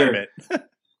realignment.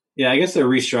 Yeah, I guess they're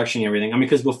restructuring everything. I mean,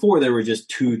 because before there were just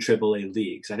 2 AAA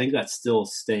leagues. I think that's still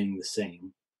staying the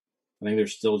same. I think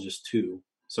there's still just 2.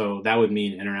 So that would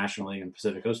mean International League and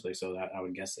Pacific Coast League. So that I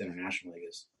would guess the International League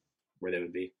is where they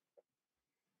would be.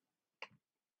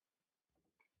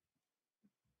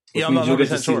 Yeah, I'm not you'll get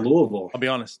to see Louisville. I'll be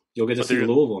honest. You'll get to see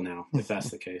Louisville now, if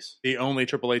that's the case. The only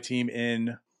AAA team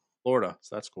in Florida,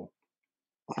 so that's cool.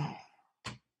 All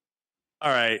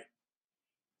right.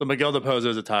 So Miguel Del Pozo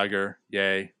is a Tiger.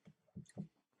 Yay.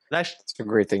 That's a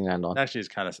great thing to end on. Actually, is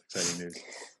kind of exciting news.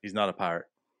 He's not a Pirate.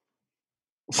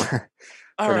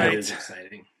 All right. That is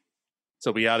exciting.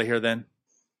 So we out of here then?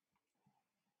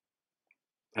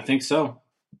 I think so. All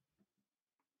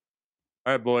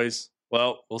right, boys.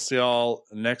 Well, we'll see y'all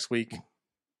next week.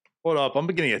 Hold up. I'm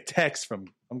getting a text from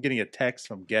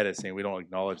Geddes saying we don't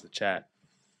acknowledge the chat.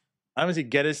 I haven't seen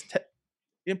Geddes. He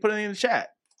didn't put anything in the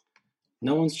chat.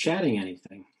 No one's chatting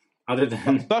anything other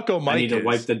than Bucko Mike. I need to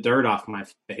wipe the dirt off my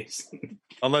face.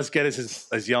 Unless Geddes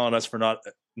is yelling at us for not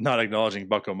acknowledging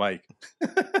Bucko Mike.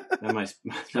 that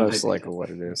Most likely what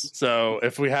it is. So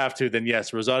if we have to, then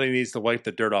yes, Rosati needs to wipe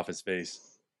the dirt off his face.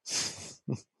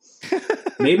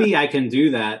 Maybe I can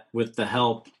do that with the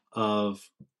help of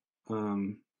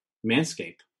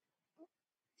Manscaped.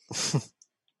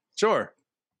 Sure.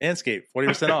 Manscaped,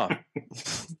 40% off.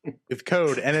 With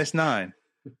code NS9.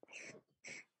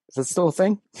 Is that still a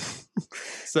thing?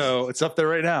 So it's up there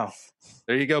right now.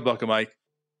 There you go, Bucko Mike.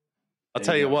 I'll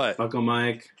tell you what. Bucko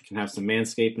Mike can have some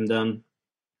manscaping done.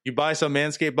 You buy some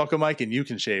Manscaped, Bucko Mike, and you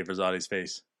can shave Rosati's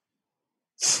face.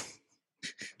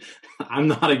 I'm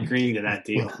not agreeing to that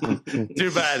deal.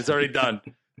 Too bad. It's already done.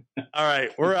 All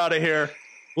right. We're out of here.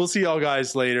 We'll see y'all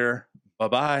guys later.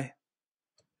 Bye-bye.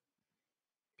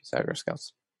 Peace out, Girl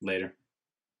Scouts. Later.